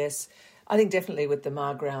 Yes, I think definitely with the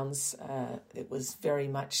Ma Grounds, it was very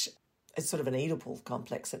much a sort of an Oedipal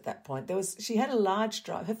complex at that point. She had a large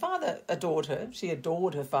drive. Her father adored her. She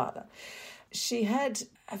adored her father. She had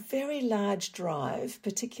a very large drive,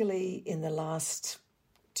 particularly in the last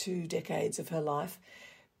 2 decades of her life,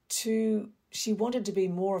 she wanted to be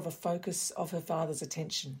more of a focus of her father's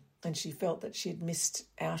attention, and she felt that she'd missed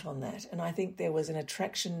out on that. And I think there was an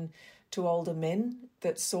attraction to older men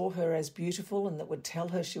that saw her as beautiful and that would tell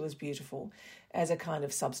her she was beautiful as a kind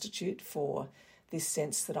of substitute for this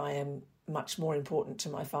sense that I am much more important to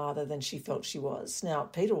my father than she felt she was. Now,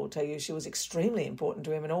 Peter will tell you she was extremely important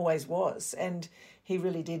to him and always was, and he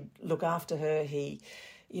really did look after her. He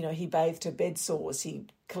bathed her bed sores. He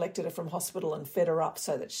collected her from hospital and fed her up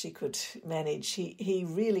so that she could manage. He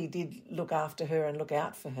really did look after her and look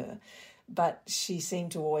out for her, but she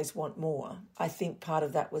seemed to always want more. I think part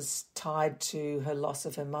of that was tied to her loss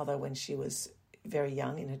of her mother when she was very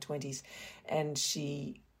young, in her 20s, and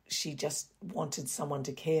she just wanted someone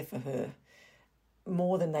to care for her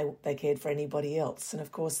more than they cared for anybody else. And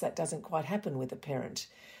of course, that doesn't quite happen with a parent.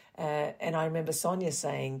 And I remember Sonia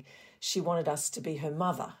saying she wanted us to be her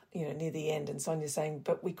mother, near the end. And Sonia saying,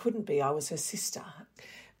 but we couldn't be, I was her sister.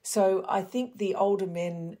 So I think the older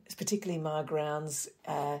men, particularly Ma Grounds,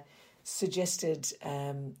 suggested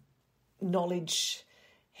knowledge.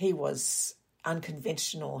 He was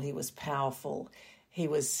unconventional, he was powerful, he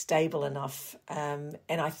was stable enough. And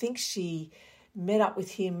I think she met up with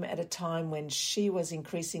him at a time when she was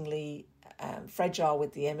increasingly fragile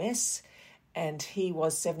with the MS, and he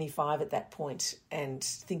was 75 at that point and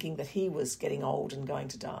thinking that he was getting old and going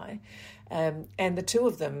to die. And the two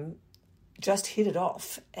of them just hit it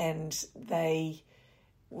off, and they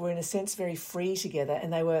were in a sense very free together.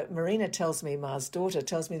 And Marina tells me, Ma's daughter,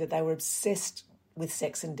 tells me that they were obsessed with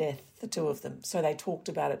sex and death, the two of them. So they talked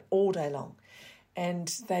about it all day long. And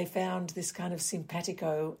they found this kind of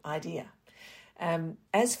simpatico idea.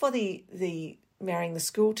 As for the marrying the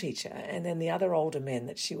school teacher and then the other older men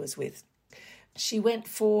that she was with, she went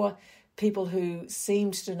for people who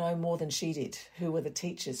seemed to know more than she did, who were the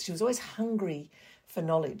teachers. She was always hungry for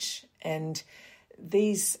knowledge. And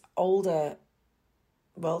these older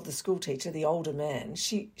the school teacher, the older man,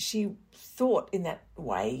 she thought in that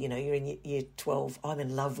way, you're in year 12, I'm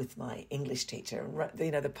in love with my English teacher.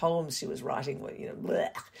 And, the poems she was writing were,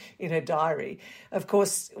 bleh, in her diary. Of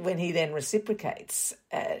course, when he then reciprocates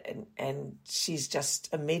and she's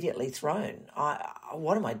just immediately thrown,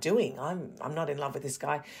 what am I doing? I'm not in love with this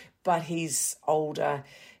guy, but he's older.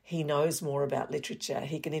 He knows more about literature.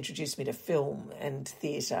 He can introduce me to film and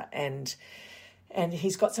theatre and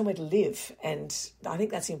he's got somewhere to live, and I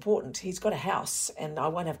think that's important. He's got a house, and I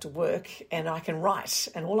won't have to work, and I can write,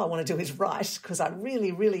 and all I want to do is write because I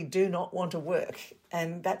really, really do not want to work.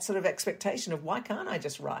 And that sort of expectation of why can't I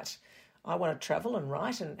just write? I want to travel and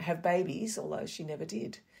write and have babies, although she never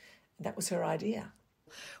did. That was her idea.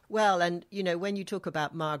 Well, and, when you talk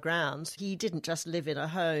about Ma Grounds, he didn't just live in a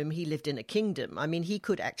home, he lived in a kingdom. I mean, he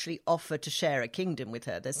could actually offer to share a kingdom with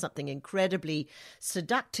her. There's something incredibly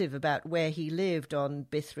seductive about where he lived on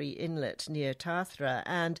Bithry Inlet near Tathra.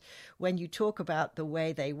 And when you talk about the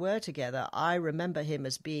way they were together, I remember him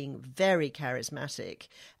as being very charismatic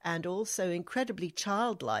and also incredibly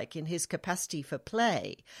childlike in his capacity for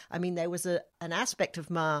play. I mean, there was an aspect of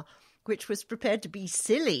Ma which was prepared to be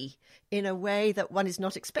silly in a way that one is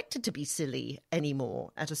not expected to be silly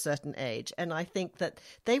anymore at a certain age. And I think that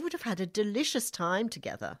they would have had a delicious time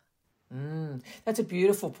together. That's a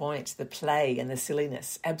beautiful point, the play and the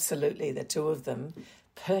silliness. Absolutely, the two of them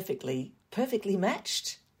perfectly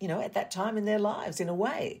matched, at that time in their lives in a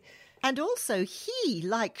way. And also he,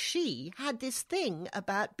 like she, had this thing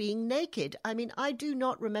about being naked. I mean, I do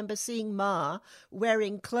not remember seeing Ma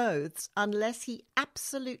wearing clothes unless he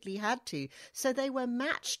absolutely had to. So they were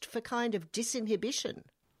matched for kind of disinhibition.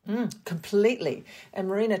 Completely. And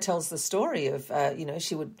Marina tells the story of,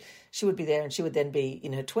 she would be there and she would then be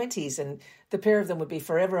in her 20s and the pair of them would be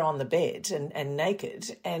forever on the bed and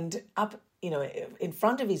naked. And up, in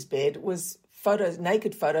front of his bed was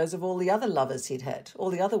naked photos of all the other lovers he'd had,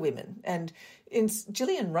 all the other women. And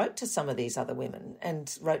Gillian wrote to some of these other women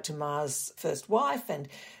and wrote to Ma's first wife, and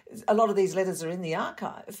a lot of these letters are in the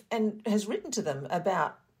archive, and has written to them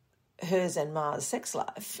about hers and Ma's sex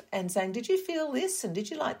life and saying, did you feel this and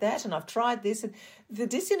did you like that? And I've tried this. And the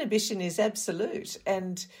disinhibition is absolute.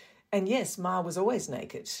 And yes, Ma was always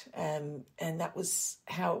naked, and that was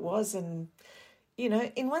how it was. And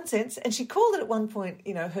in one sense, and she called it at one point,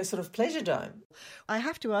 her sort of pleasure dome. I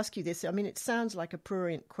have to ask you this. I mean, it sounds like a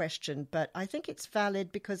prurient question, but I think it's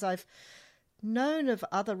valid because I've known of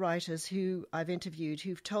other writers who I've interviewed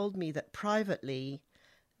who've told me that privately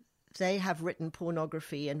they have written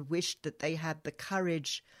pornography and wished that they had the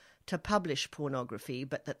courage to publish pornography,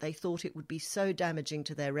 but that they thought it would be so damaging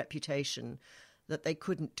to their reputation that they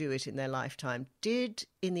couldn't do it in their lifetime.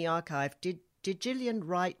 In the archive, did Gillian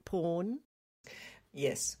write porn?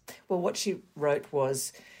 Yes. Well, what she wrote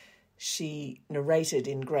was she narrated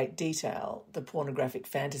in great detail the pornographic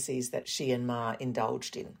fantasies that she and Ma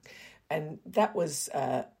indulged in. And that was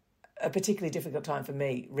a particularly difficult time for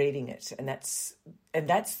me reading it. And that's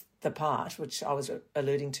the part which I was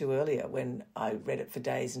alluding to earlier when I read it for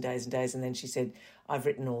days and days and days. And then she said, I've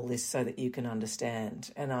written all this so that you can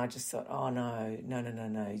understand. And I just thought, oh, no,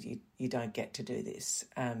 you don't get to do this.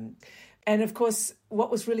 And of course, what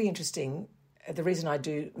was really interesting, the reason I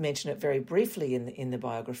do mention it very briefly in the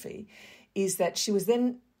biography, is that she was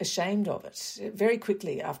then ashamed of it. Very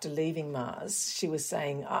quickly after leaving Mars, she was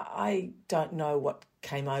saying, I don't know what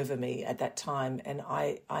came over me at that time, and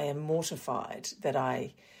I am mortified that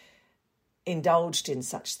I indulged in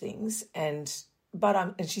such things. And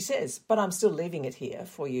she says, but I'm still leaving it here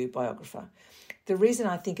for you, biographer. The reason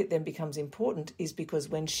I think it then becomes important is because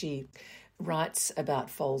when she writes about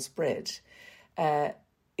Foal's Bread,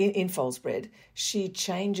 in Foal's Bread, she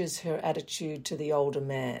changes her attitude to the older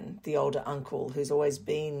man, the older uncle, who's always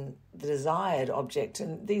been the desired object.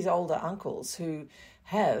 And these older uncles who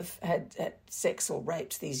have had sex or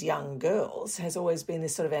raped these young girls has always been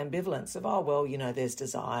this sort of ambivalence of, oh, well, there's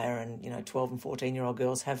desire and, 12 and 14-year-old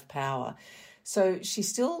girls have power. So she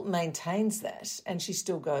still maintains that, and she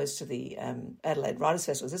still goes to the Adelaide Writers'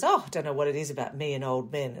 Festival and says, oh, I don't know what it is about me and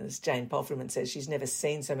old men. And as Jane Palfreyman says, she's never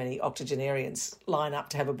seen so many octogenarians line up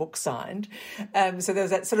to have a book signed. So there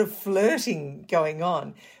was that sort of flirting going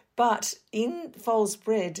on. But in Foal's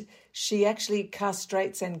Bread, she actually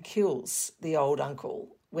castrates and kills the old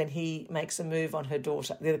uncle when he makes a move on her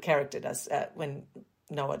daughter. The character does, when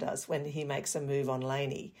Noah does, when he makes a move on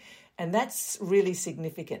Lainey. And that's really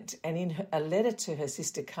significant. And in a letter to her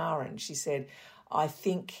sister Karen, she said, I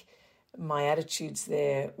think my attitudes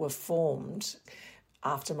there were formed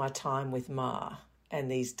after my time with Ma and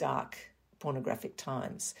these dark pornographic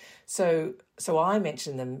times. So I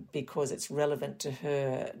mention them because it's relevant to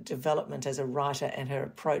her development as a writer and her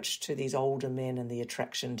approach to these older men and the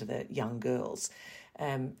attraction to the young girls.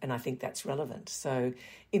 And I think that's relevant. So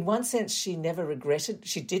in one sense, she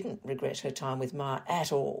didn't regret her time with Ma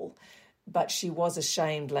at all, but she was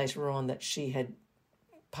ashamed later on that she had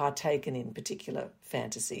partaken in particular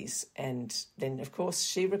fantasies. And then, of course,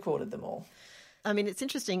 she recorded them all. I mean, it's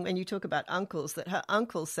interesting when you talk about uncles that her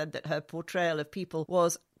uncle said that her portrayal of people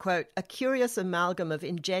was, quote, a curious amalgam of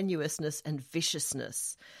ingenuousness and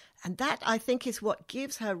viciousness. And that, I think, is what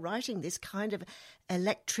gives her writing this kind of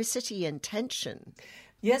electricity and tension.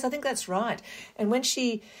 Yes, I think that's right. And when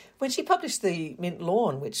she published The Mint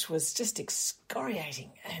Lawn, which was just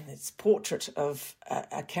excoriating, and its portrait of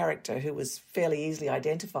a character who was fairly easily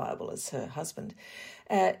identifiable as her husband,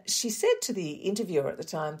 she said to the interviewer at the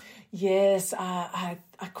time, yes, I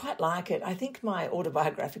quite like it. I think my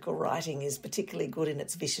autobiographical writing is particularly good in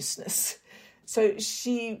its viciousness. So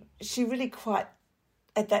she really quite,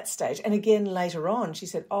 at that stage, and again later on, she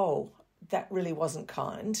said, oh, that really wasn't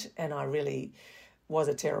kind, and I really was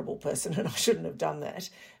a terrible person and I shouldn't have done that.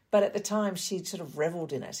 But at the time, she sort of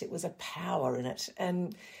revelled in it. It was a power in it.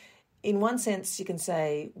 And in one sense, you can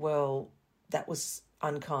say, well, that was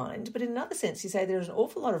unkind. But in another sense, you say there's an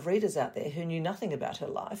awful lot of readers out there who knew nothing about her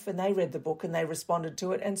life, and they read the book and they responded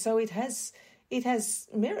to it. And so it has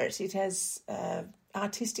merit. It has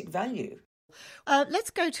artistic value. Let's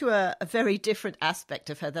go to a very different aspect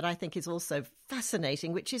of her that I think is also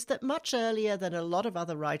fascinating, which is that much earlier than a lot of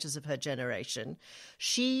other writers of her generation,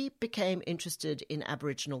 she became interested in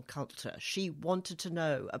Aboriginal culture. She wanted to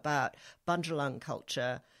know about Bundjalung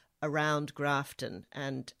culture around Grafton.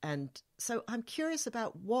 And so I'm curious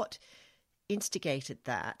about what instigated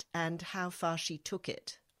that and how far she took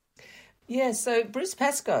it. Yeah, so Bruce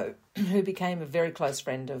Pascoe, who became a very close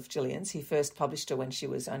friend of Gillian's, he first published her when she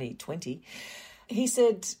was only 20. He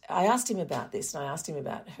said, I asked him about this, and I asked him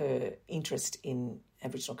about her interest in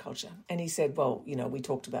Aboriginal culture. And he said, well, you know, we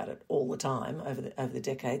talked about it all the time over the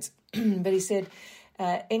decades. But he said,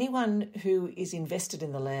 anyone who is invested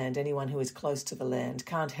in the land, anyone who is close to the land,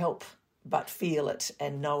 can't help but feel it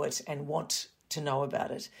and know it and want to know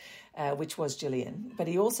about it, which was Gillian. But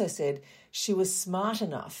he also said she was smart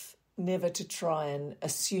enough never to try and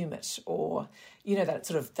assume it, or, you know, that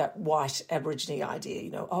sort of that white Aborigine idea, you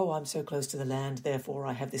know, oh, I'm so close to the land, therefore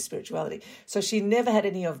I have this spirituality. So she never had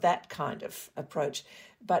any of that kind of approach.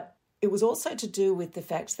 But it was also to do with the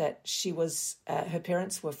fact that she was, her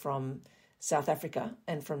parents were from South Africa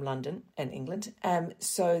and from London and England,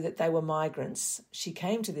 so that they were migrants. She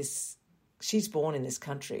came to this, she's born in this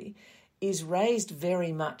country, is raised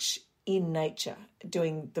very much in nature,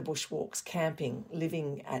 doing the bushwalks, camping,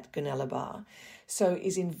 living at Gunelabar. So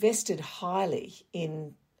is invested highly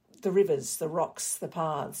in the rivers, the rocks, the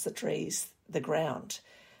paths, the trees, the ground,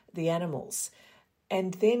 the animals,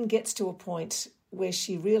 and then gets to a point where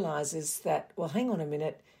she realises that, well, hang on a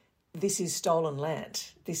minute, this is stolen land.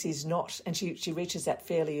 This is not, and she reaches that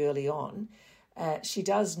fairly early on. She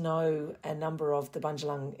does know a number of the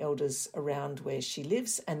Bundjalung elders around where she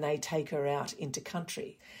lives, and they take her out into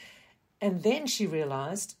country. And then she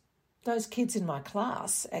realised those kids in my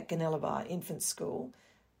class at Gunelabar Infant School,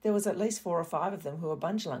 there was at least 4 or 5 of them who were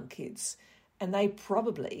Bundjalung kids, and they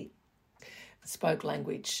probably spoke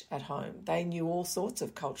language at home. They knew all sorts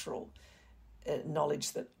of cultural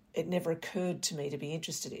knowledge that it never occurred to me to be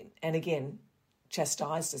interested in. And again,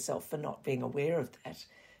 chastised herself for not being aware of that,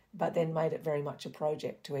 but then made it very much a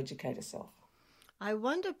project to educate herself. I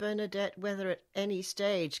wonder, Bernadette, whether at any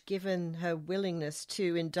stage, given her willingness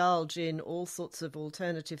to indulge in all sorts of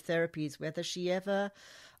alternative therapies, whether she ever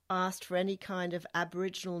asked for any kind of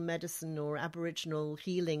Aboriginal medicine or Aboriginal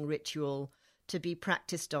healing ritual to be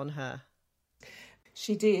practiced on her.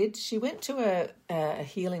 She did. She went to a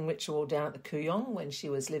healing ritual down at the Kooyong when she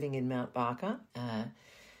was living in Mount Barker,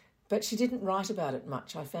 but she didn't write about it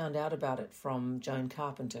much. I found out about it from Joan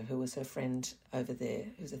Carpenter, who was her friend over there,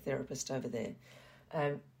 who's a therapist over there.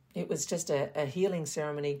 It was just a healing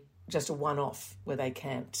ceremony, just a one-off where they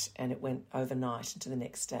camped, and it went overnight into the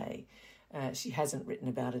next day. She hasn't written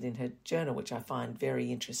about it in her journal, which I find very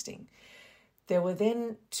interesting. There were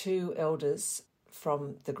then 2 elders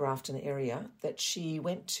from the Grafton area that she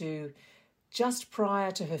went to just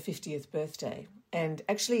prior to her 50th birthday. And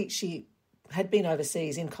actually she had been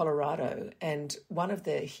overseas in Colorado, and one of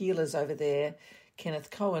the healers over there,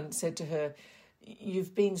 Kenneth Cohen, said to her,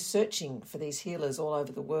 you've been searching for these healers all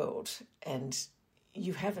over the world and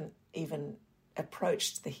you haven't even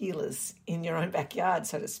approached the healers in your own backyard,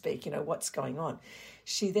 so to speak. You know, what's going on?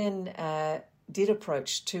 She then did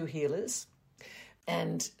approach 2 healers,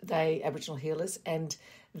 and Aboriginal healers, and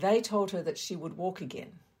they told her that she would walk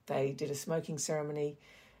again. They did a smoking ceremony.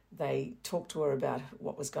 They talked to her about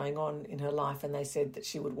what was going on in her life, and they said that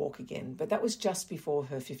she would walk again. But that was just before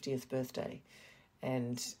her 50th birthday.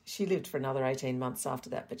 And she lived for another 18 months after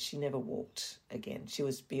that, but she never walked again. She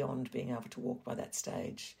was beyond being able to walk by that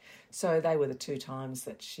stage. So they were the two times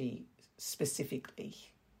that she specifically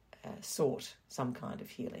sought some kind of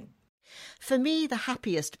healing. For me, the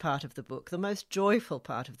happiest part of the book, the most joyful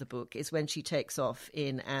part of the book, is when she takes off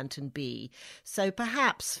in Anton B. So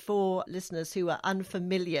perhaps for listeners who are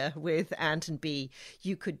unfamiliar with Anton B,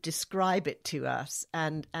 you could describe it to us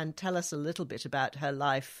and tell us a little bit about her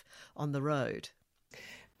life on the road.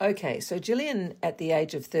 Okay, so Gillian, at the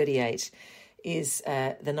age of 38, is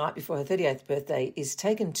the night before her 38th birthday, is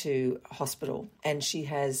taken to hospital, and she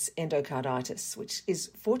has endocarditis, which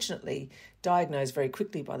is fortunately diagnosed very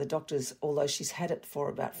quickly by the doctors, although she's had it for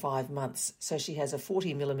about 5 months. So she has a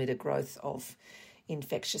 40 millimetre growth of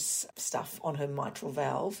infectious stuff on her mitral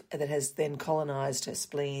valve that has then colonised her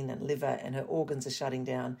spleen and liver, and her organs are shutting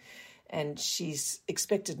down, and she's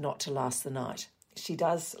expected not to last the night. She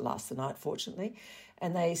does last the night, fortunately,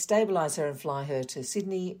 and they stabilise her and fly her to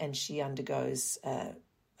Sydney, and she undergoes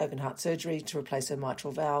open heart surgery to replace her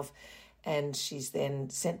mitral valve, and she's then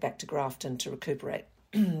sent back to Grafton to recuperate.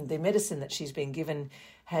 The medicine that she's been given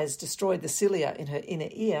has destroyed the cilia in her inner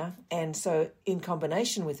ear, and so in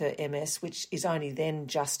combination with her MS, which is only then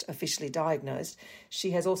just officially diagnosed,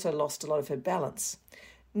 she has also lost a lot of her balance.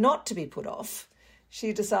 Not to be put off,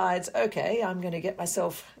 she decides, okay, I'm going to get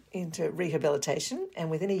myself into rehabilitation, and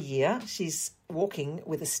within a year she's walking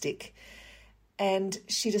with a stick. And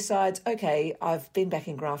she decides, okay, I've been back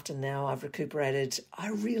in Grafton now, I've recuperated, I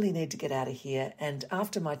really need to get out of here. And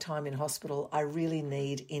after my time in hospital, I really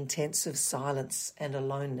need intensive silence and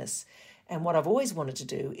aloneness. And what I've always wanted to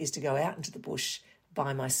do is to go out into the bush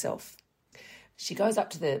by myself. She goes up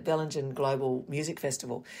to the Bellingen Global Music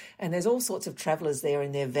Festival, and there's all sorts of travellers there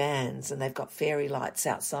in their vans, and they've got fairy lights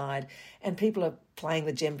outside, and people are playing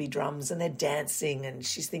the djembe drums and they're dancing, and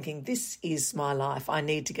she's thinking, this is my life, I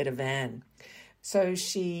need to get a van. So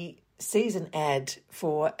she sees an ad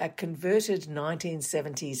for a converted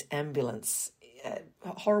 1970s ambulance, a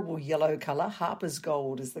horrible yellow colour, Harper's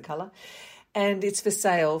Gold is the colour, and it's for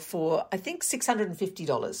sale for, I think,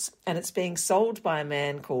 $650, and it's being sold by a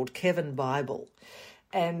man called Kevin Bible.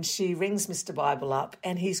 And she rings Mr. Bible up,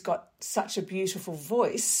 and he's got such a beautiful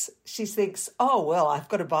voice, she thinks, oh, well, I've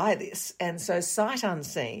got to buy this. And so sight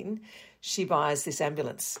unseen, she buys this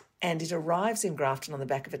ambulance, and it arrives in Grafton on the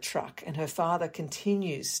back of a truck, and her father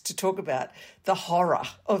continues to talk about the horror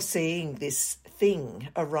of seeing this thing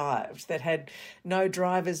arrived that had no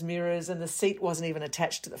driver's mirrors, and the seat wasn't even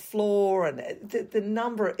attached to the floor, and the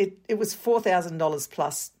number, it was $4,000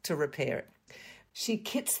 plus to repair it. She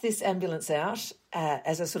kits this ambulance out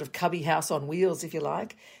as a sort of cubby house on wheels, if you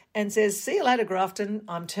like, and says, see you later, Grafton,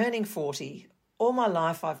 I'm turning 40. All my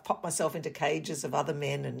life I've popped myself into cages of other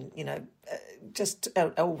men and, just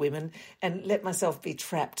old women and let myself be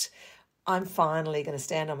trapped. I'm finally going to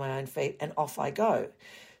stand on my own feet, and off I go.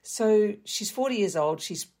 So she's 40 years old.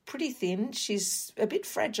 She's pretty thin. She's a bit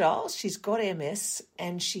fragile. She's got MS,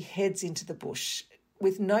 and she heads into the bush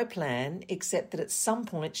with no plan except that at some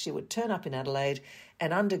point she would turn up in Adelaide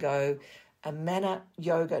and undergo a Mana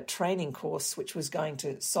yoga training course, which was going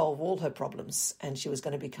to solve all her problems, and she was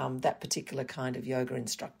going to become that particular kind of yoga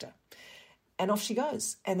instructor. And off she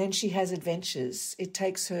goes. And then she has adventures. It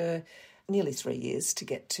takes her nearly 3 years to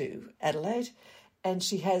get to Adelaide, and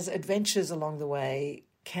she has adventures along the way,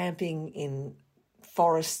 camping in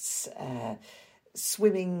forests,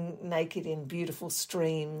 swimming naked in beautiful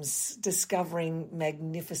streams, discovering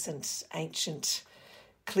magnificent ancient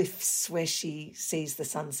cliffs where she sees the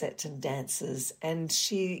sunset and dances, and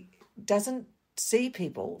she doesn't see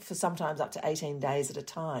people for sometimes up to 18 days at a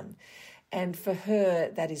time. And for her,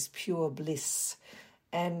 that is pure bliss.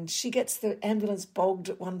 And she gets the ambulance bogged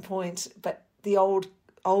at one point, but the old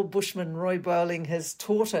bushman Roy Bowling has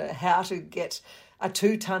taught her how to get a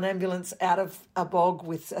 2-ton ambulance out of a bog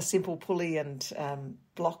with a simple pulley and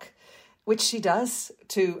block, which she does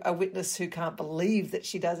to a witness who can't believe that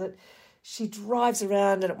she does it. She drives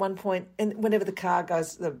around, and at one point, and whenever the car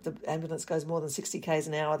goes, the ambulance goes more than 60 k's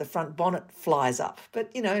an hour, the front bonnet flies up.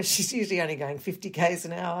 But, she's usually only going 50 k's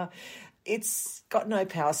an hour. It's got no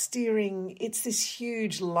power steering. It's this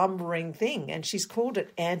huge lumbering thing. And she's called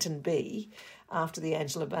it Anton B, after the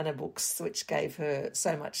Angela Banner books, which gave her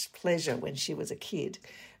so much pleasure when she was a kid.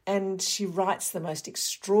 And she writes the most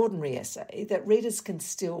extraordinary essay that readers can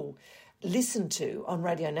still listen to on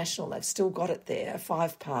Radio National. They've still got it there, a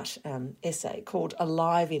 5-part essay called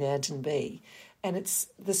Alive in Anton B. And it's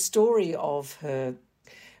the story of her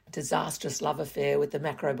disastrous love affair with the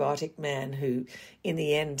macrobiotic man who, in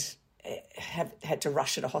the end, had to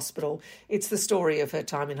rush her to hospital. It's the story of her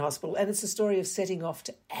time in hospital, and it's the story of setting off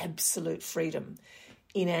to absolute freedom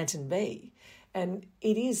in Anton B. And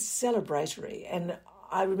it is celebratory. And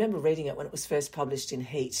I remember reading it when it was first published in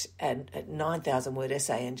Heat, and a 9,000-word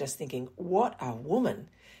essay, and just thinking, what a woman.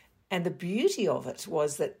 And the beauty of it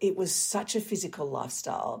was that it was such a physical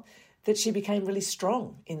lifestyle that she became really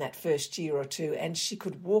strong in that first year or two, and she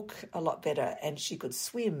could walk a lot better, and she could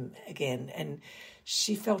swim again, and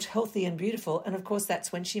she felt healthy and beautiful. And of course,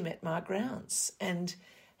 that's when she met Mark Grounds and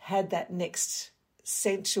had that next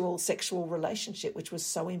sensual, sexual relationship, which was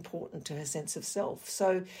so important to her sense of self.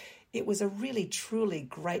 So it was a really, truly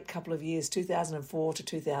great couple of years, 2004 to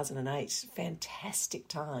 2008. Fantastic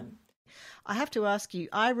time. I have to ask you,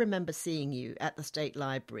 I remember seeing you at the State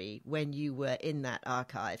Library when you were in that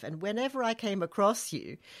archive. And whenever I came across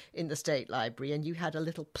you in the State Library and you had a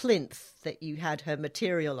little plinth that you had her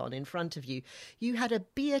material on in front of you, you had a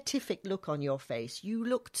beatific look on your face. You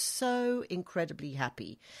looked so incredibly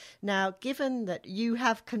happy. Now, given that you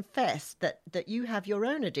have confessed that you have your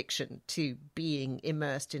own addiction to being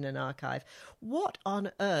immersed in an archive, what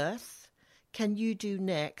on earth can you do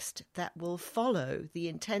next that will follow the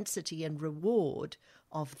intensity and reward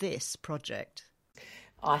of this project?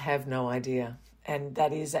 I have no idea. And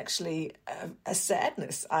that is actually a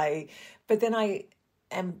sadness. But then I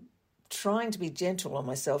am trying to be gentle on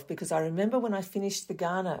myself, because I remember when I finished the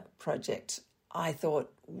Ghana project, I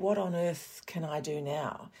thought, what on earth can I do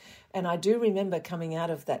now? And I do remember coming out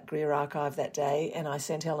of that Greer archive that day, and I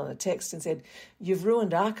sent Helen a text and said, you've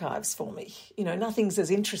ruined archives for me. Nothing's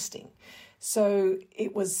as interesting. So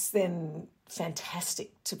it was then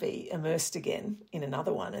fantastic to be immersed again in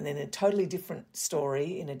another one, and then a totally different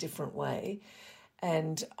story in a different way.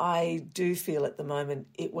 And I do feel at the moment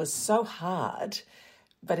it was so hard,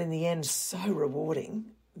 but in the end so rewarding,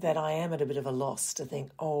 that I am at a bit of a loss to think,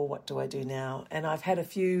 oh, what do I do now? And I've had a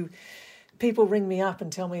few people ring me up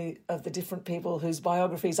and tell me of the different people whose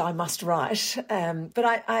biographies I must write.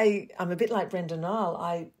 But I'm a bit like Brenda Nile.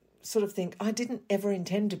 I sort of think I didn't ever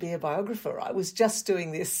intend to be a biographer. I was just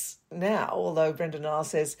doing this now, although Brenda Nile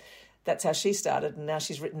says that's how she started, and now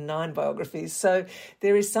she's written 9 biographies. So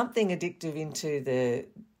there is something addictive into the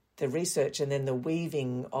research and then the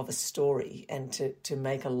weaving of a story, and to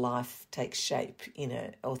make a life take shape in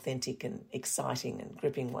an authentic and exciting and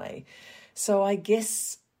gripping way. So I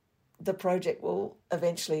guess the project will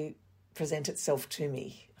eventually present itself to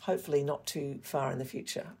me, hopefully not too far in the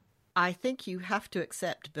future. I think you have to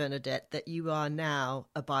accept, Bernadette, that you are now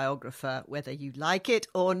a biographer, whether you like it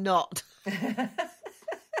or not.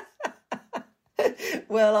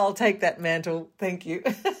 Well, I'll take that mantle. Thank you.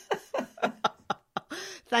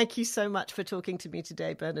 Thank you so much for talking to me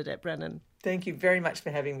today, Bernadette Brennan. Thank you very much for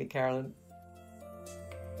having me, Carolyn.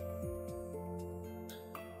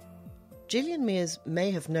 Gillian Mears may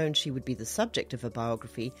have known she would be the subject of a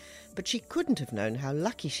biography, but she couldn't have known how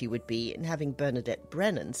lucky she would be in having Bernadette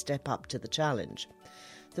Brennan step up to the challenge.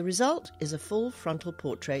 The result is a full frontal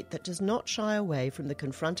portrait that does not shy away from the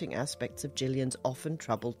confronting aspects of Gillian's often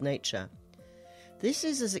troubled nature. This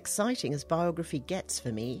is as exciting as biography gets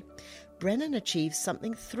for me. Brennan achieves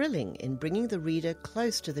something thrilling in bringing the reader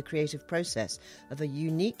close to the creative process of a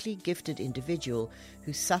uniquely gifted individual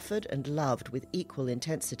who suffered and loved with equal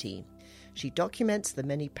intensity. She documents the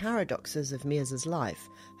many paradoxes of Mears's life,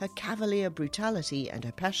 her cavalier brutality and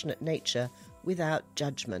her passionate nature, without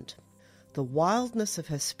judgment. The wildness of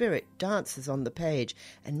her spirit dances on the page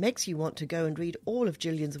and makes you want to go and read all of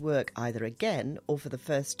Gillian's work either again or for the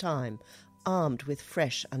first time, armed with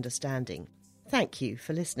fresh understanding. Thank you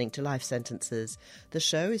for listening to Life Sentences. The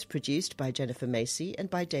show is produced by Jennifer Macy and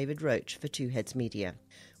by David Roach for Two Heads Media.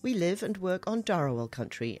 We live and work on Dharawal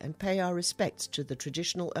country and pay our respects to the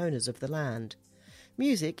traditional owners of the land.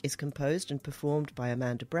 Music is composed and performed by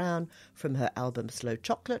Amanda Brown from her album Slow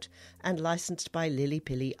Chocolate and licensed by Lily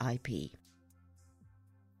Pilly IP.